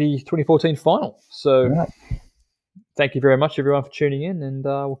Super Rugby 2014 final. So, Thank you very much, everyone, for tuning in, and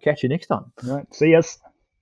we'll catch you next time. All right, see us.